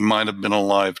 he might have been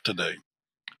alive today.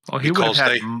 Well, he would have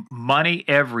had money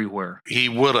everywhere. He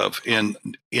would have. And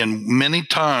many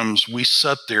times we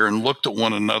sat there and looked at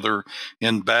one another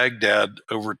in Baghdad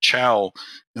over chow,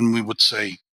 and we would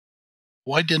say,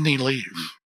 why didn't he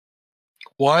leave?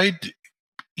 Why?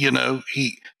 He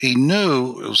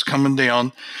knew it was coming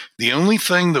down. The only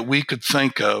thing that we could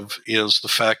think of is the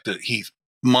fact that he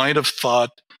might have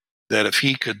thought that if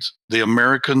he could, the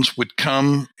Americans would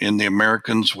come and the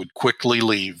Americans would quickly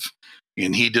leave.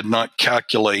 And he did not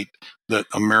calculate that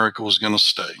America was going to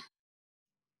stay.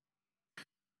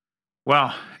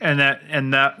 Wow. And that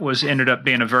ended up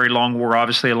being a very long war,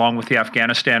 obviously, along with the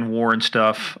Afghanistan war and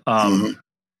stuff.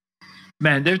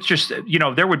 Man, there's just,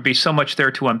 there would be so much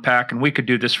there to unpack, and we could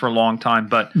do this for a long time,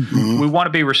 but we want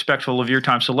to be respectful of your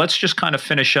time. So let's just kind of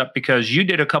finish up, because you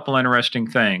did a couple interesting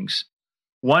things.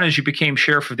 One is you became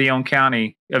sheriff of the own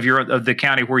county of the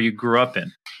county where you grew up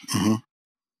in.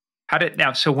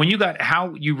 So when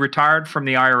how you retired from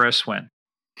the IRS when?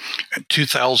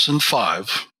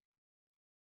 2005.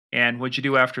 And what'd you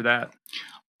do after that?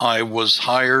 I was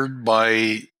hired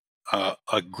by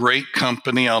a great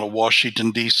company out of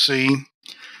Washington, D.C.,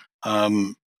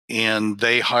 and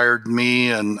they hired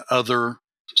me and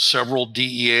several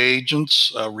DEA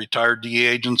agents, retired DEA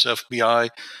agents, FBI,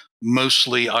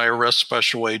 mostly IRS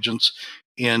special agents,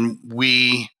 and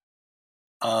we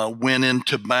went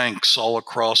into banks all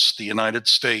across the United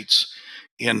States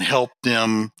and helped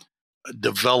them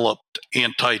develop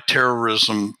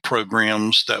anti-terrorism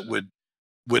programs that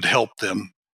would help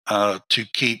them to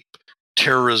keep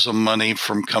terrorism money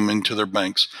from coming to their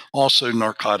banks, also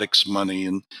narcotics money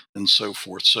and so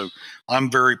forth. So I'm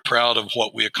very proud of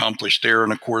what we accomplished there.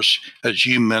 And of course, as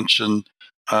you mentioned,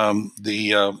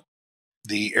 the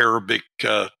Arabic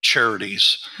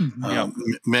charities,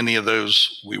 many of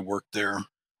those we worked there.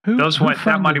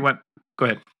 That money went, go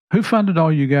ahead. Who funded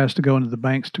all you guys to go into the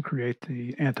banks to create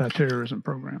the anti-terrorism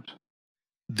programs?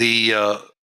 The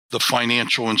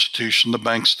financial institution, the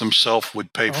banks themselves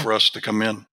would pay for us to come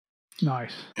in.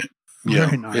 Nice. Yeah.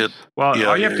 Very nice.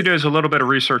 All you have to do is a little bit of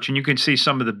research, and you can see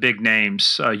some of the big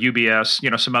names,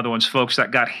 UBS, some other ones, folks that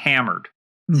got hammered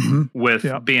with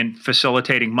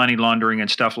facilitating money laundering and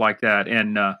stuff like that.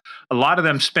 And a lot of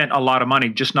them spent a lot of money,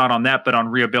 just not on that, but on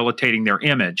rehabilitating their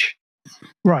image.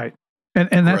 Right.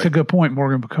 And that's a good point,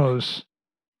 Morgan, because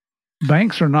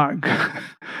banks are not,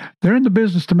 they're in the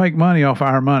business to make money off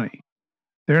our money.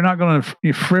 they're not going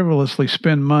to frivolously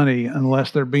spend money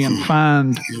unless they're being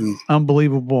fined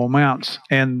unbelievable amounts.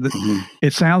 And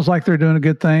it sounds like they're doing a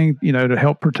good thing, to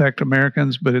help protect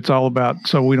Americans, but it's all about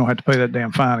so we don't have to pay that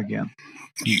damn fine again.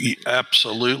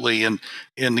 Absolutely. And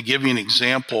to give you an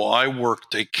example, I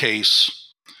worked a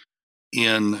case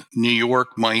in New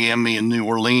York, Miami, and New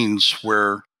Orleans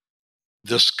where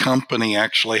this company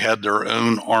actually had their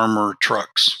own armor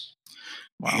trucks.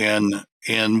 Wow.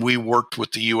 And we worked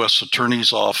with the U.S.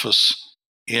 Attorney's Office,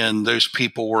 and those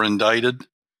people were indicted.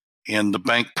 And the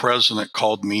bank president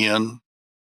called me in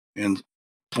and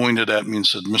pointed at me and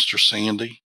said, "Mr.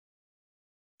 Sandy,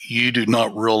 you do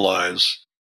not realize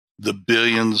the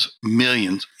millions,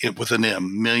 with an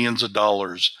M, millions of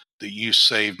dollars that you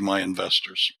saved my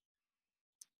investors."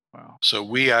 Wow. So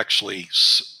we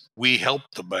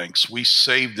helped the banks. We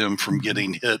saved them from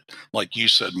getting hit, like you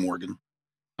said, Morgan.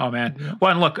 Oh, man. Yeah.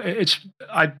 Well, and look,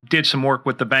 I did some work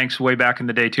with the banks way back in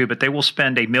the day, too, but they will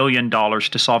spend $1 million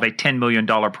to solve a $10 million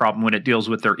problem when it deals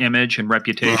with their image and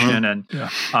reputation and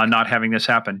not having this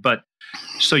happen. But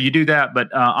so you do that.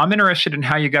 But I'm interested in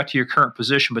how you got to your current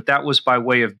position, but that was by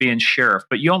way of being sheriff.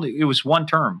 But it was one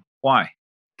term. Why?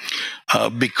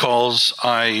 Because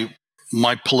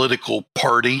my political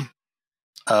party,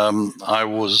 I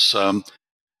was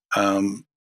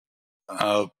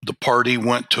the party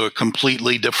went to a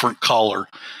completely different color,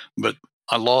 but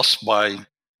I lost by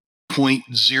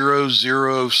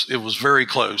 0.00. It was very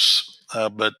close,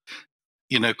 but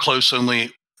close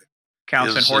only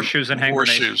counts in horseshoes and hand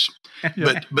grenades.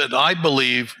 But I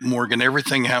believe, Morgan,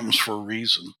 everything happens for a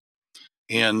reason.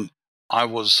 And I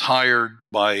was hired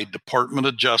by Department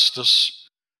of Justice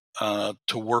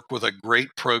to work with a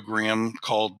great program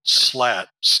called SLAT,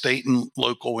 State and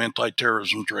Local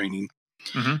Anti-Terrorism Training.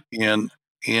 Mm-hmm.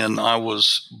 And I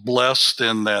was blessed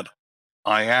in that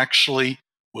I actually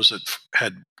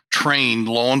had trained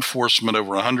law enforcement,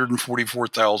 over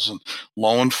 144,000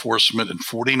 law enforcement in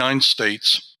 49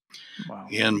 states. Wow.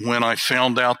 And when I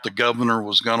found out the governor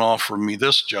was going to offer me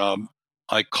this job,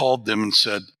 I called them and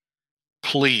said,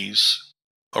 "Please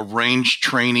arrange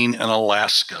training in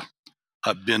Alaska."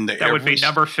 I've been to that would be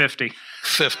number 50.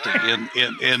 50,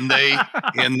 and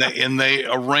they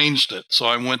arranged it. So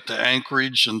I went to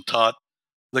Anchorage and taught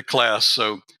the class.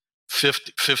 So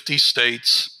 50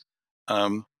 states.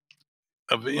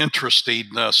 Of interesting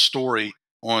story,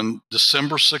 on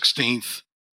December 16th,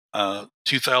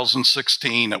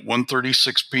 2016 at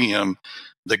 1:36 p.m.,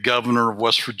 the governor of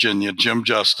West Virginia, Jim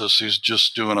Justice, who's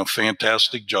just doing a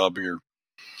fantastic job here,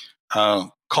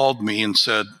 called me and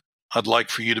said, "I'd like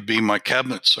for you to be my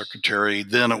cabinet secretary."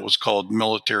 Then it was called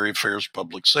Military Affairs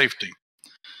Public Safety.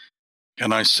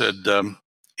 And I said,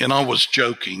 and I was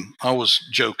joking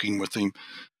with him.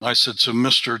 I said, "So,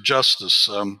 Mr. Justice,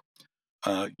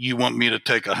 you want me to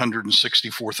take a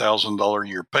 $164,000 a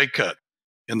year pay cut?"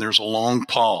 And there's a long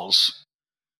pause.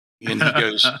 And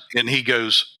he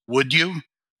goes, "Would you?"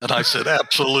 And I said,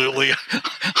 "Absolutely."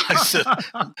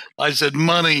 I said,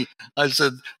 "Money." I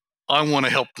said, "I want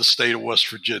to help the state of West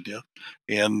Virginia."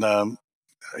 And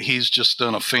he's just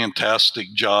done a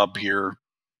fantastic job here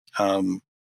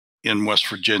in West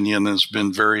Virginia and has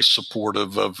been very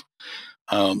supportive of.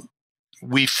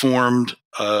 We formed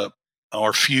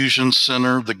our fusion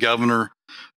center. The governor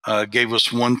gave us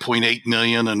 $1.8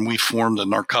 million, and we formed a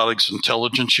narcotics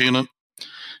intelligence unit.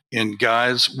 And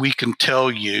guys, we can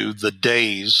tell you the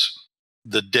days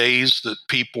that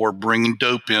people are bringing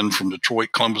dope in from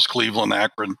Detroit, Columbus, Cleveland,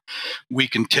 Akron. We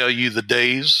can tell you the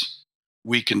days.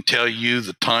 We can tell you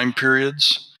the time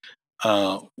periods.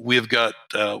 We've got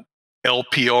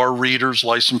LPR readers,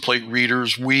 license plate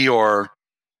readers. We are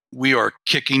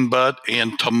kicking butt.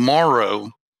 And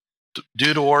tomorrow,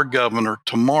 due to our governor,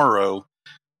 the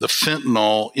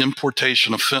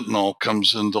importation of fentanyl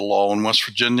comes into law in West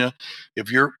Virginia.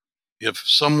 If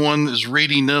someone is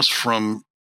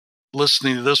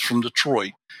listening to this from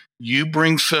Detroit, you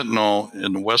bring fentanyl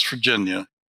into West Virginia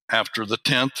after the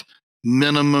 10th,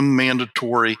 minimum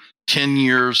mandatory 10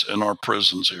 years in our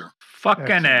prisons here.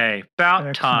 Fucking A,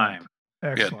 about time.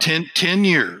 Excellent. Yeah, 10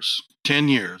 years.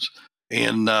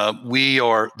 And we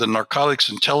are the Narcotics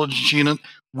Intelligence Unit.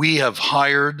 We have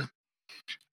hired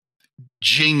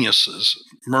geniuses.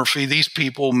 Murphy, these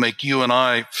people make you and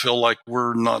I feel like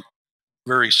we're not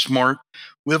very smart.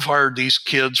 We've hired these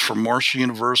kids from Marshall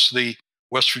University,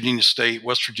 West Virginia State,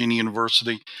 West Virginia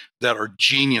University, that are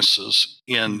geniuses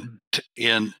in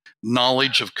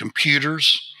knowledge of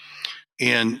computers.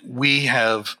 And we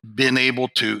have been able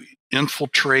to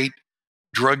infiltrate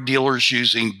drug dealers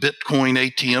using Bitcoin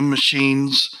ATM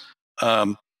machines.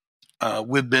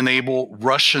 We've been able,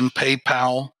 Russian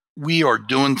PayPal. we are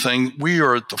doing things. We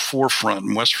are at the forefront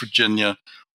in West Virginia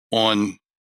on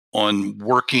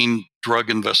working drug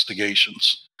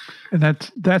investigations. And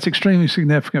that's extremely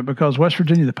significant because West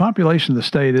Virginia, the population of the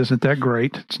state isn't that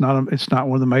great. It's not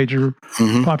one of the major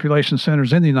population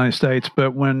centers in the United States.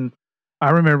 But when I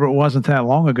remember, it wasn't that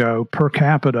long ago, per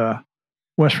capita,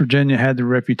 West Virginia had the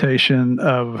reputation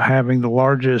of having the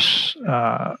largest,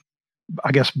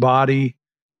 body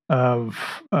of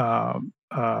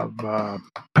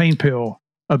pain pill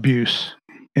abuse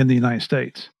in the United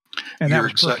States, and that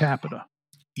was per capita.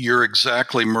 You're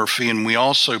exactly, Murphy. And we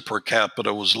also, per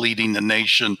capita, was leading the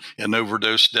nation in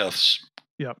overdose deaths.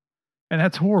 Yep. And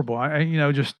that's horrible.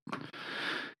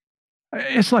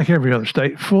 It's like every other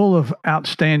state, full of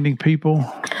outstanding people,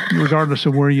 regardless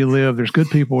of where you live. There's good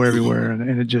people everywhere,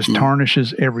 and it just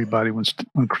tarnishes everybody when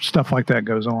stuff like that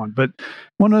goes on. But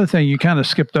one other thing you kind of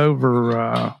skipped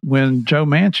over, when Joe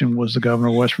Manchin was the governor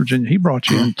of West Virginia, he brought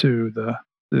you into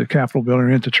the Capitol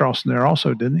building, into Charleston there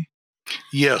also, didn't he?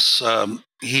 Yes.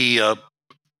 He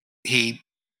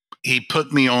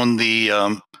put me on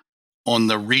the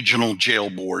regional jail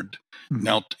board. Mm-hmm.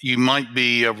 Now, you might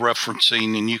be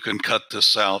referencing, and you can cut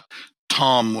this out,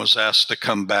 Tom was asked to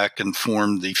come back and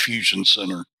form the Fusion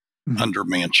Center under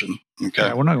Manchin. Okay.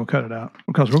 Yeah, we're not going to cut it out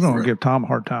because we're going to give Tom a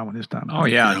hard time when his time comes. Oh,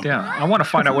 yeah. I want to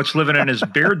find out what's living in his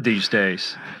beard these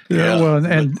days. Yeah, well,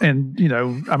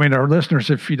 and our listeners,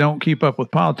 if you don't keep up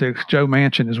with politics, Joe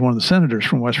Manchin is one of the senators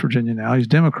from West Virginia now. He's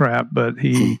Democrat, but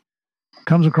he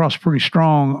comes across pretty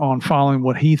strong on following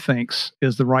what he thinks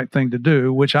is the right thing to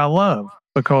do, which I love.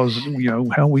 Because,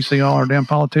 we see all our damn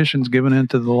politicians giving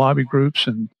into the lobby groups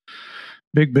and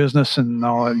big business and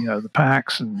all, the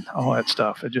PACs and all that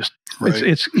stuff. It just,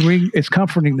 it's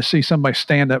comforting to see somebody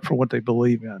stand up for what they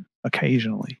believe in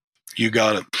occasionally. You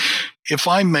got it. If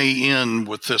I may end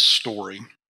with this story,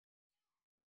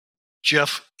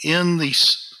 Jeff, in the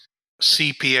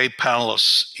CPA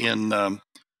Palace in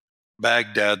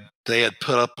Baghdad, they had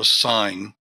put up a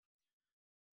sign,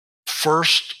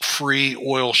 first free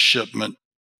oil shipment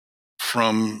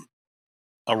from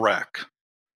Iraq.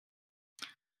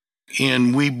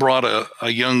 And we brought a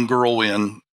young girl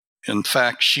in. In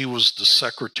fact, she was the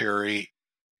secretary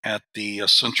at the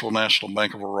Central National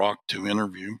Bank of Iraq to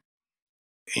interview.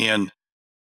 And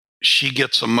she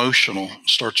gets emotional,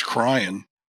 starts crying.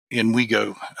 And we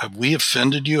go, have we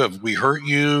offended you? Have we hurt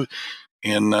you?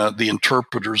 And the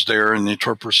interpreter's there, and the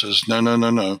interpreter says,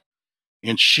 no.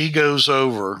 And she goes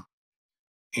over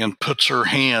and puts her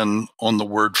hand on the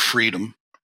word freedom.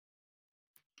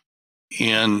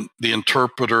 And the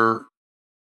interpreter,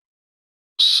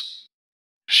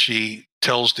 she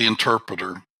tells the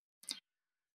interpreter,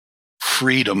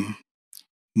 freedom,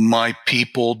 my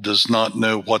people does not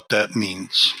know what that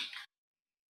means.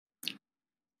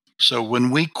 So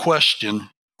when we question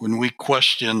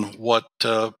what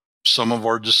some of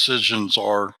our decisions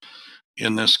are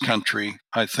in this country,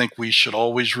 I think we should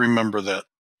always remember that.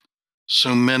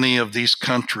 So many of these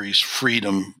countries,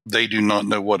 freedom, they do not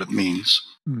know what it means.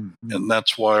 Mm-hmm. And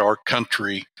that's why our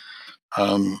country,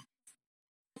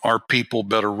 our people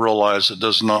better realize it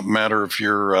does not matter if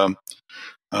you're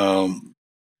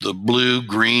the blue,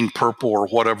 green, purple, or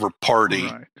whatever party,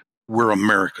 we're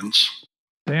Americans.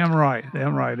 Damn right.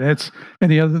 And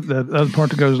the other part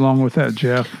that goes along with that,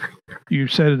 Jeff, you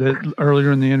said it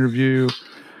earlier in the interview,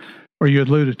 or you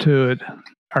alluded to it.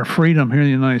 Our freedom here in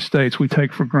the United States, we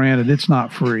take for granted. It's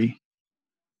not free.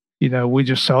 We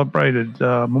just celebrated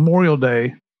Memorial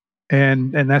Day,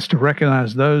 and that's to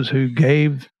recognize those who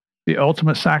gave the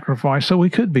ultimate sacrifice so we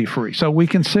could be free. So we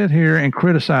can sit here and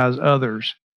criticize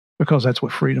others because that's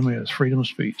what freedom is, freedom of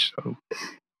speech. So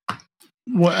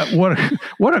what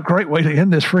a great way to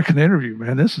end this freaking interview,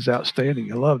 man. This is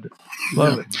outstanding. I loved it.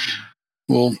 Love it.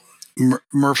 Well,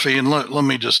 Murphy, and let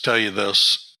me just tell you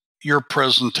this. Your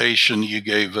presentation you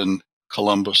gave in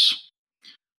Columbus,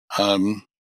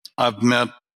 I've met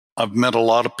a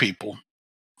lot of people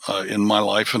in my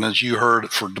life, and as you heard,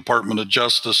 for Department of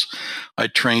Justice, I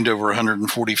trained over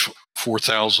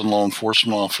 144,000 law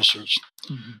enforcement officers.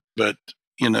 Mm-hmm. But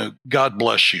God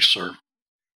bless you, sir,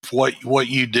 for what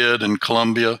you did in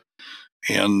Colombia,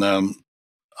 and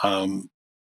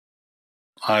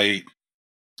I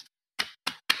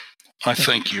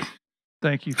thank you.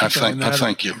 Thank you. I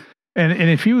thank you. And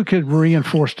if you could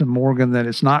reinforce to Morgan that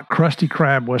it's not Krusty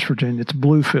Krab, West Virginia, it's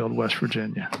Bluefield, West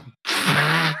Virginia.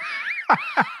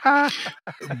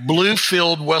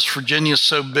 Bluefield, West Virginia is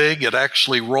so big, it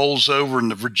actually rolls over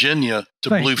into Virginia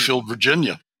to Bluefield,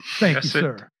 Virginia. Thank That's you,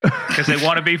 it. sir. Because they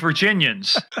want to be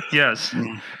Virginians. Yes.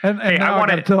 And Hey, now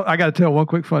I got to tell one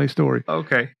quick funny story.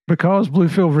 Okay. Because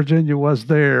Bluefield, Virginia was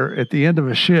there at the end of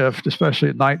a shift, especially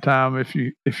at nighttime, if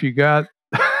you got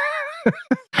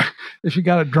if you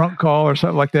got a drunk call or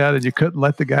something like that and you couldn't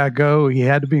let the guy go, he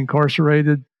had to be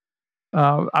incarcerated.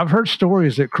 I've heard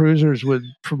stories that cruisers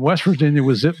from West Virginia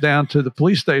would zip down to the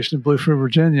police station in Bluefield,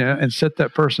 Virginia, and set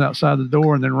that person outside the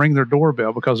door and then ring their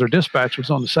doorbell because their dispatch was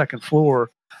on the second floor.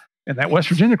 And that West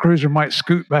Virginia cruiser might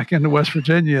scoot back into West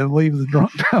Virginia and leave the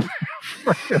drunk down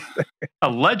there.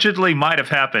 Allegedly might have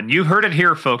happened. You heard it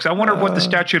here, folks. I wonder what the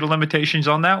statute of limitations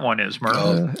on that one is,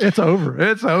 Murph. It's over.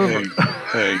 It's over.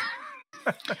 Hey,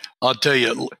 I'll tell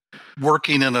you,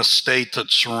 working in a state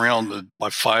that's surrounded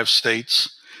by 5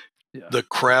 states, the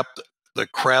crap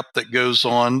that goes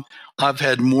on. I've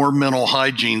had more mental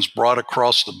hygienes brought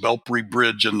across the Belpre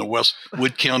Bridge in the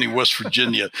Wood County, West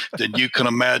Virginia, than you can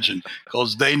imagine,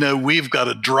 because they know we've got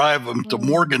to drive them to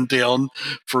Morgantown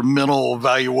for mental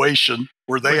evaluation,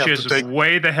 where they have to take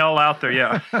way the hell out there.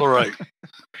 Yeah. All right.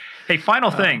 Hey,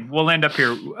 final thing. We'll end up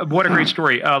here. What a great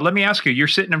story. Let me ask you. You're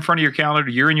sitting in front of your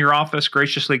calendar. You're in your office.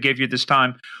 Graciously gave you this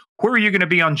time. Where are you going to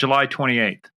be on July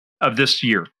 28th of this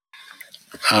year?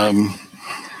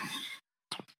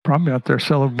 Probably out there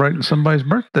celebrating somebody's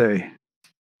birthday.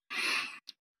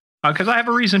 Because I have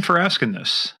a reason for asking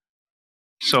this.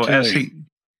 So as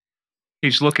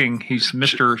he's looking, he's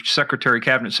Mr. Secretary,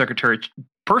 Cabinet Secretary,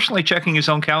 personally checking his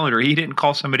own calendar. He didn't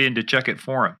call somebody in to check it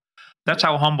for him. That's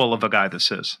how humble of a guy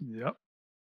this is. Yep.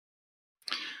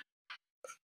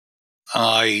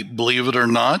 I believe it or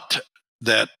not,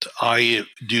 that I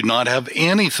do not have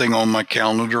anything on my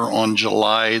calendar on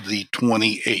July the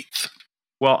 28th.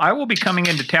 Well, I will be coming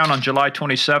into town on July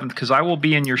 27th because I will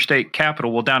be in your state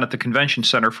capital, down at the convention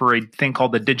center for a thing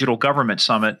called the Digital Government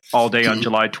Summit all day on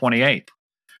July 28th.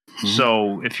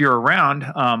 So if you're around,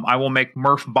 I will make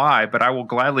Murph buy, but I will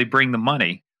gladly bring the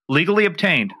money. Legally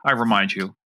obtained, I remind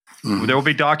you. There will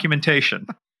be documentation.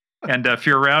 And if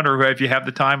you're around or if you have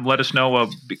the time, let us know.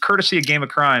 Courtesy of Game of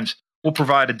Crimes, we'll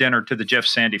provide a dinner to the Jeff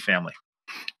Sandy family.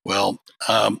 Well,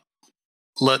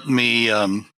 let me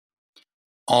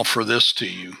offer this to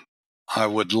you. I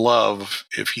would love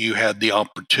if you had the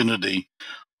opportunity,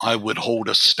 I would hold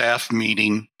a staff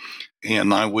meeting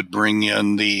and I would bring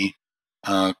in the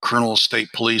Colonel of State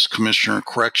Police, Commissioner of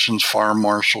Corrections, Fire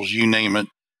Marshals, you name it.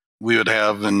 We would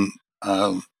have, and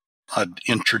I'd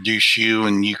introduce you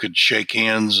and you could shake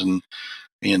hands and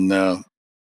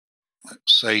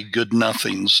say good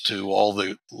nothings to all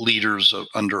the leaders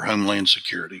under Homeland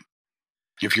Security,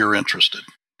 if you're interested.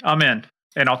 I'm in.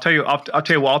 And I'll tell you,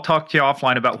 I'll talk to you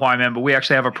offline about why I'm in, but we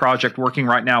actually have a project working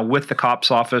right now with the COPS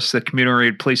office, the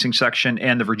Community Policing Section,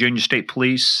 and the Virginia State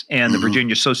Police and the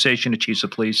Virginia Association of Chiefs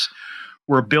of Police.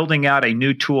 We're building out a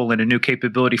new tool and a new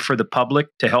capability for the public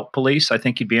to help police. I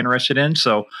think you'd be interested in.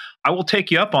 So I will take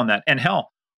you up on that. And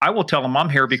hell, I will tell him I'm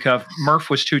here because Murph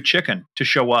was too chicken to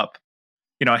show up.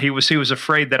 You know, he was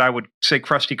afraid that I would say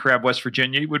Krusty Krab, West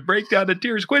Virginia. He would break down in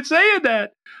tears. Quit saying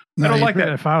that. I don't like that.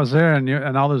 If I was there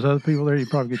and all those other people there, you'd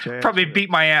probably get your ass. Probably beat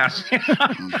my ass.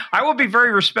 I will be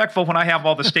very respectful when I have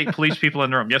all the state police people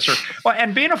in the room. Yes, sir. Well,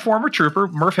 and being a former trooper,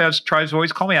 Murph tries to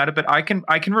always call me out of it, but I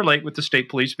can relate with the state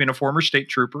police, being a former state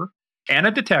trooper and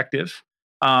a detective.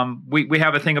 We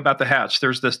have a thing about the hats.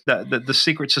 There's the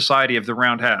secret society of the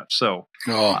round hat. So,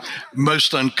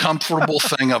 most uncomfortable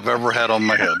thing I've ever had on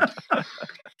my head.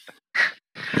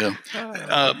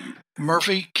 Yeah.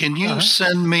 Murphy, can you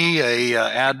send me a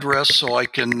address so I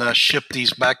can ship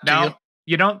these back to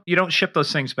you? You don't ship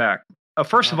those things back.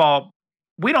 First of all,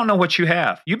 we don't know what you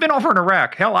have. You've been over in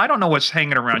Iraq. Hell, I don't know what's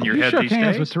hanging around your head these days. You shook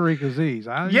hands with Tariq Aziz.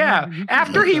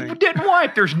 After he didn't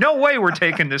wipe, there's no way we're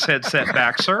taking this headset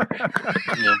back, sir.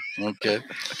 Yeah, okay.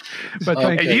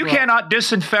 But you cannot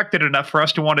disinfect it enough for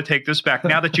us to want to take this back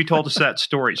now that you told us that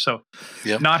story. So,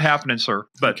 not happening, sir.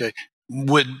 But okay.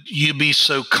 Would you be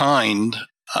so kind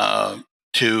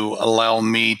to allow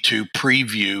me to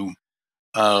preview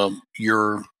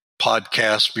your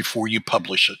podcast before you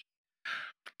publish it?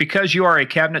 Because you are a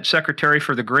cabinet secretary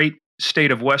for the great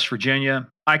state of West Virginia,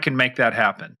 I can make that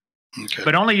happen. Okay.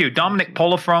 But only you. Dominic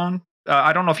Polifrone,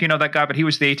 I don't know if you know that guy, but he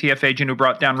was the ATF agent who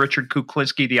brought down Richard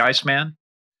Kuklinski, the Iceman.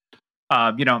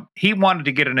 He wanted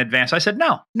to get an advance. I said,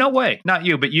 no way, not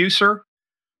you, but you, sir.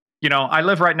 I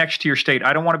live right next to your state.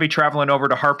 I don't want to be traveling over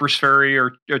to Harper's Ferry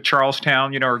or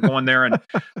Charlestown, or going there and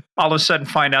all of a sudden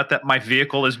find out that my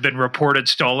vehicle has been reported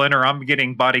stolen, or I'm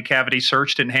getting body cavity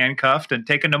searched and handcuffed and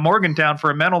taken to Morgantown for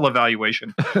a mental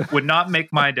evaluation. Would not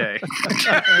make my day.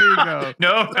 There you go.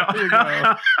 No. There you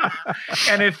go.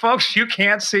 And if folks, you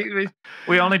can't see me,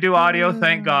 we only do audio.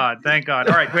 Thank God. Thank God.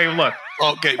 All right, wait, look.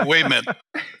 Okay, wait a minute.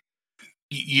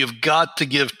 You've got to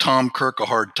give Tom Kirk a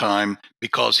hard time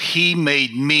because he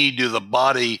made me do the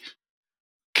body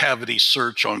cavity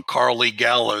search on Carly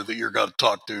Gallo that you're going to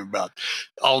talk to him about.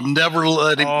 I'll never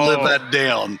let him live that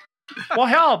down. Well,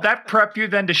 hell, that prepped you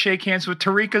then to shake hands with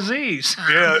Tariq Aziz.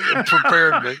 Yeah, it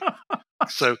prepared me.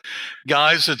 So,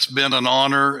 guys, it's been an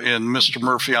honor. And Mr.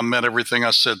 Murphy, I meant everything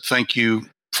I said. Thank you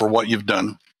for what you've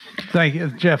done. Thank you,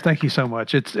 Jeff. Thank you so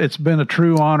much. It's been a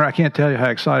true honor. I can't tell you how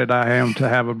excited I am to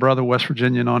have a brother West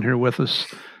Virginian on here with us.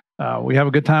 We have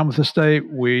a good time with the state.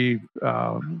 We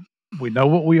know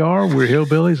what we are. We're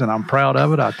hillbillies, and I'm proud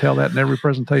of it. I tell that in every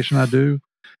presentation I do.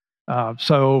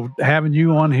 So having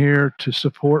you on here to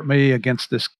support me against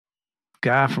this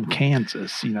guy from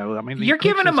Kansas, you're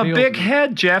giving him a big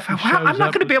head, Jeff. I'm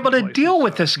not going to be able to deal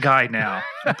with this guy now.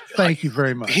 Thank you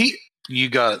very much. You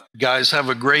got it. Guys, have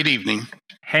a great evening.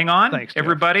 Hang on, Thanks,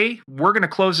 everybody. We're going to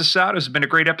close this out. It's been a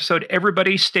great episode.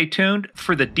 Everybody stay tuned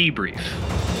for the debrief.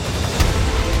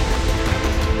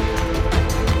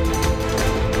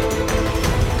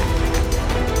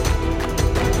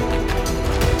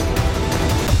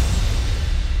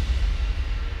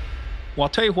 Well, I'll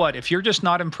tell you what, if you're just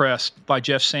not impressed by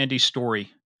Jeff Sandy's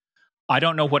story, I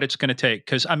don't know what it's going to take.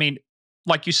 Because,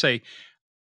 like you say,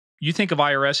 you think of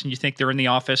IRS and you think they're in the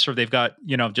office or they've got,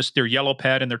 just their yellow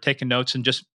pad and they're taking notes, and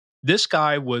just this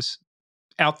guy was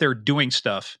out there doing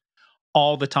stuff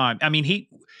all the time.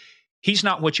 He's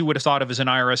not what you would have thought of as an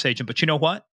IRS agent, but you know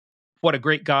what? What a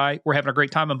great guy. We're having a great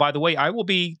time. And by the way, I will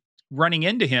be running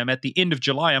into him at the end of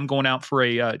July. I'm going out for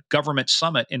a government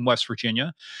summit in West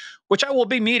Virginia, which I will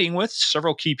be meeting with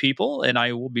several key people, and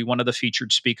I will be one of the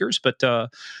featured speakers. But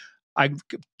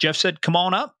Jeff said, come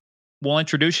on up. We'll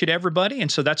introduce you to everybody.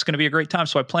 And so that's going to be a great time.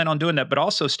 So I plan on doing that. But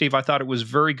also, Steve, I thought it was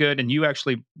very good. And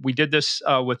we did this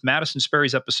with Madison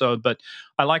Sperry's episode, but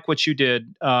I like what you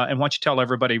did. And why don't you tell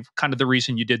everybody kind of the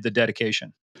reason you did the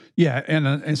dedication? Yeah.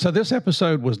 And so this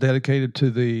episode was dedicated to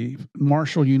the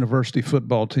Marshall University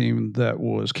football team that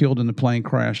was killed in the plane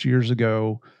crash years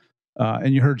ago.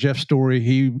 And you heard Jeff's story.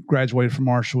 He graduated from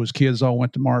Marshall. His kids all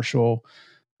went to Marshall.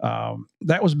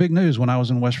 That was big news when I was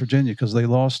in West Virginia because they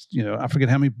lost, I forget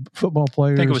how many football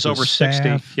players. I think it was over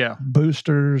 60. Yeah.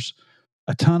 Boosters.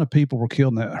 A ton of people were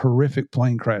killed in that horrific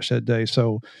plane crash that day.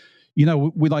 So,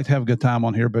 we'd like to have a good time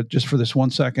on here, but just for this 1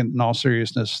 second, in all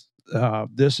seriousness,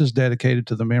 this is dedicated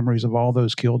to the memories of all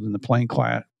those killed in the plane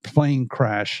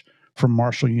crash from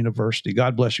Marshall University.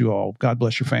 God bless you all. God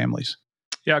bless your families.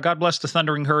 Yeah, God bless the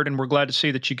Thundering Herd, and we're glad to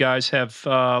see that you guys have,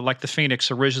 like the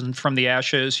Phoenix, arisen from the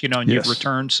ashes, and you've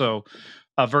returned. So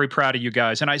very proud of you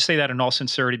guys. And I say that in all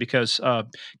sincerity because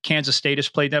Kansas State has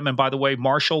played them. And by the way,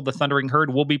 Marshall, the Thundering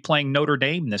Herd, will be playing Notre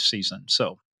Dame this season.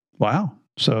 So wow.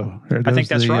 So I think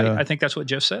that's right. I think that's what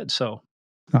Jeff said. So.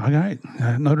 All right.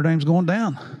 Notre Dame's going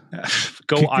down.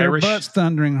 Go kick Irish. Your butts,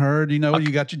 Thundering Herd. You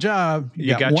got your job.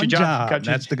 You got one your job.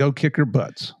 That's to go kick your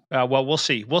butts. Well, we'll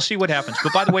see. We'll see what happens.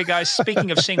 But by the way, guys, speaking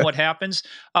of seeing what happens,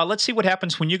 let's see what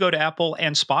happens when you go to Apple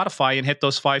and Spotify and hit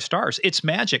those 5 stars. It's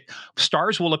magic.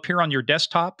 Stars will appear on your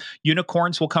desktop.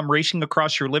 Unicorns will come racing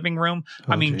across your living room.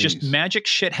 Just magic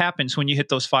shit happens when you hit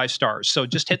those 5 stars. So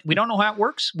just hit. We don't know how it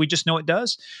works. We just know it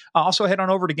does. Also, head on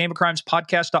over to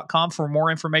gameofcrimespodcast.com for more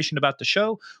information about the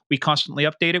show. We constantly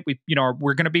update it.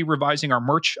 We're going to be revising our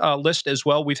merch list as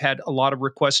well. We've had a lot of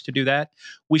requests to do that.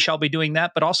 We shall be doing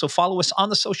that. But also follow us on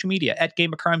the social media at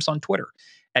Game of Crimes on Twitter,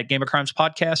 at Game of Crimes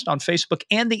Podcast on Facebook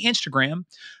and the Instagram.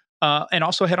 And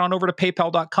also head on over to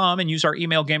paypal.com and use our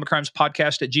email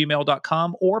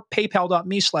gameofcrimespodcast@gmail.com or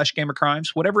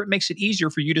paypal.me/gameofcrimes, whatever it makes it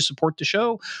easier for you to support the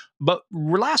show. But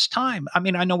last time, I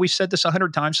know we've said this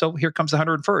 100 times, so here comes the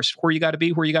 101st. Where you got to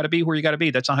be, where you got to be, where you got to be.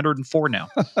 That's 104 now.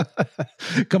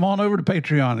 Come on over to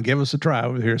Patreon and give us a try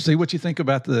over here. See what you think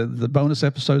about the bonus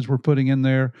episodes we're putting in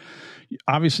there.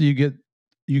 Obviously,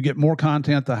 you get more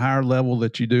content the higher level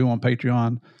that you do on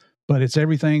Patreon, but it's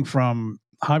everything from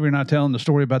Javier and I telling the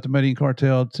story about the Medellin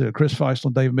cartel to Chris Feisel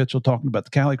and Dave Mitchell talking about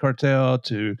the Cali cartel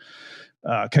to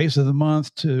case of the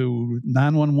month to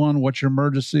 911, what's your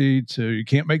emergency, to you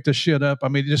can't make this shit up.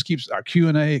 It just keeps our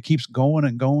Q&A. It keeps going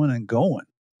and going and going.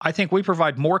 I think we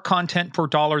provide more content per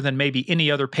dollar than maybe any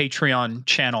other Patreon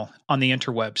channel on the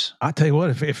interwebs. I tell you what,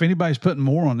 if anybody's putting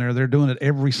more on there, they're doing it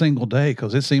every single day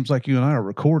because it seems like you and I are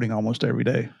recording almost every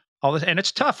day. all this, and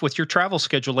it's tough with your travel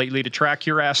schedule lately to track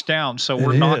your ass down. So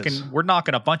we're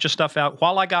knocking a bunch of stuff out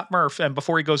while I got Murph, and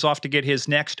before he goes off to get his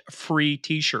next free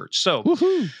T-shirt. So,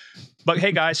 but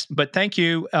hey guys, but thank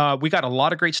you. We got a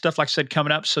lot of great stuff, like I said,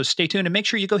 coming up. So stay tuned and make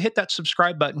sure you go hit that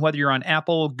subscribe button, whether you're on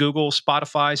Apple, Google,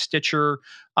 Spotify, Stitcher,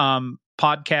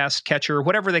 podcast catcher,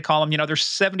 whatever they call them. You know, there's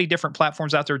 70 different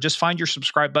platforms out there. Just find your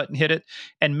subscribe button, hit it,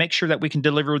 and make sure that we can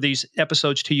deliver these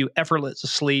episodes to you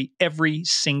effortlessly every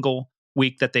single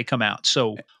week that they come out.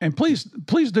 So, and please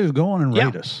do go on and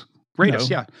rate us. Rate us,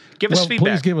 yeah. Give us feedback.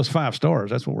 Please give us 5 stars.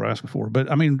 That's what we're asking for.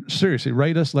 But I mean, seriously,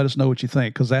 rate us. Let us know what you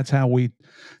think, because that's how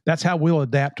we'll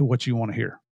adapt to what you want to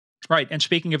hear. Right. And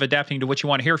speaking of adapting to what you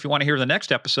want to hear, if you want to hear the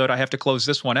next episode, I have to close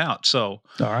this one out. So,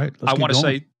 all right, I want to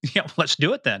say, let's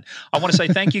do it then. I want to say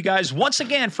thank you guys once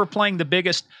again for playing the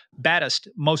biggest, baddest,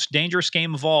 most dangerous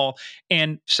game of all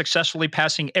and successfully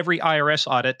passing every IRS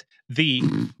audit, the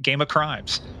Game of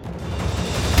Crimes.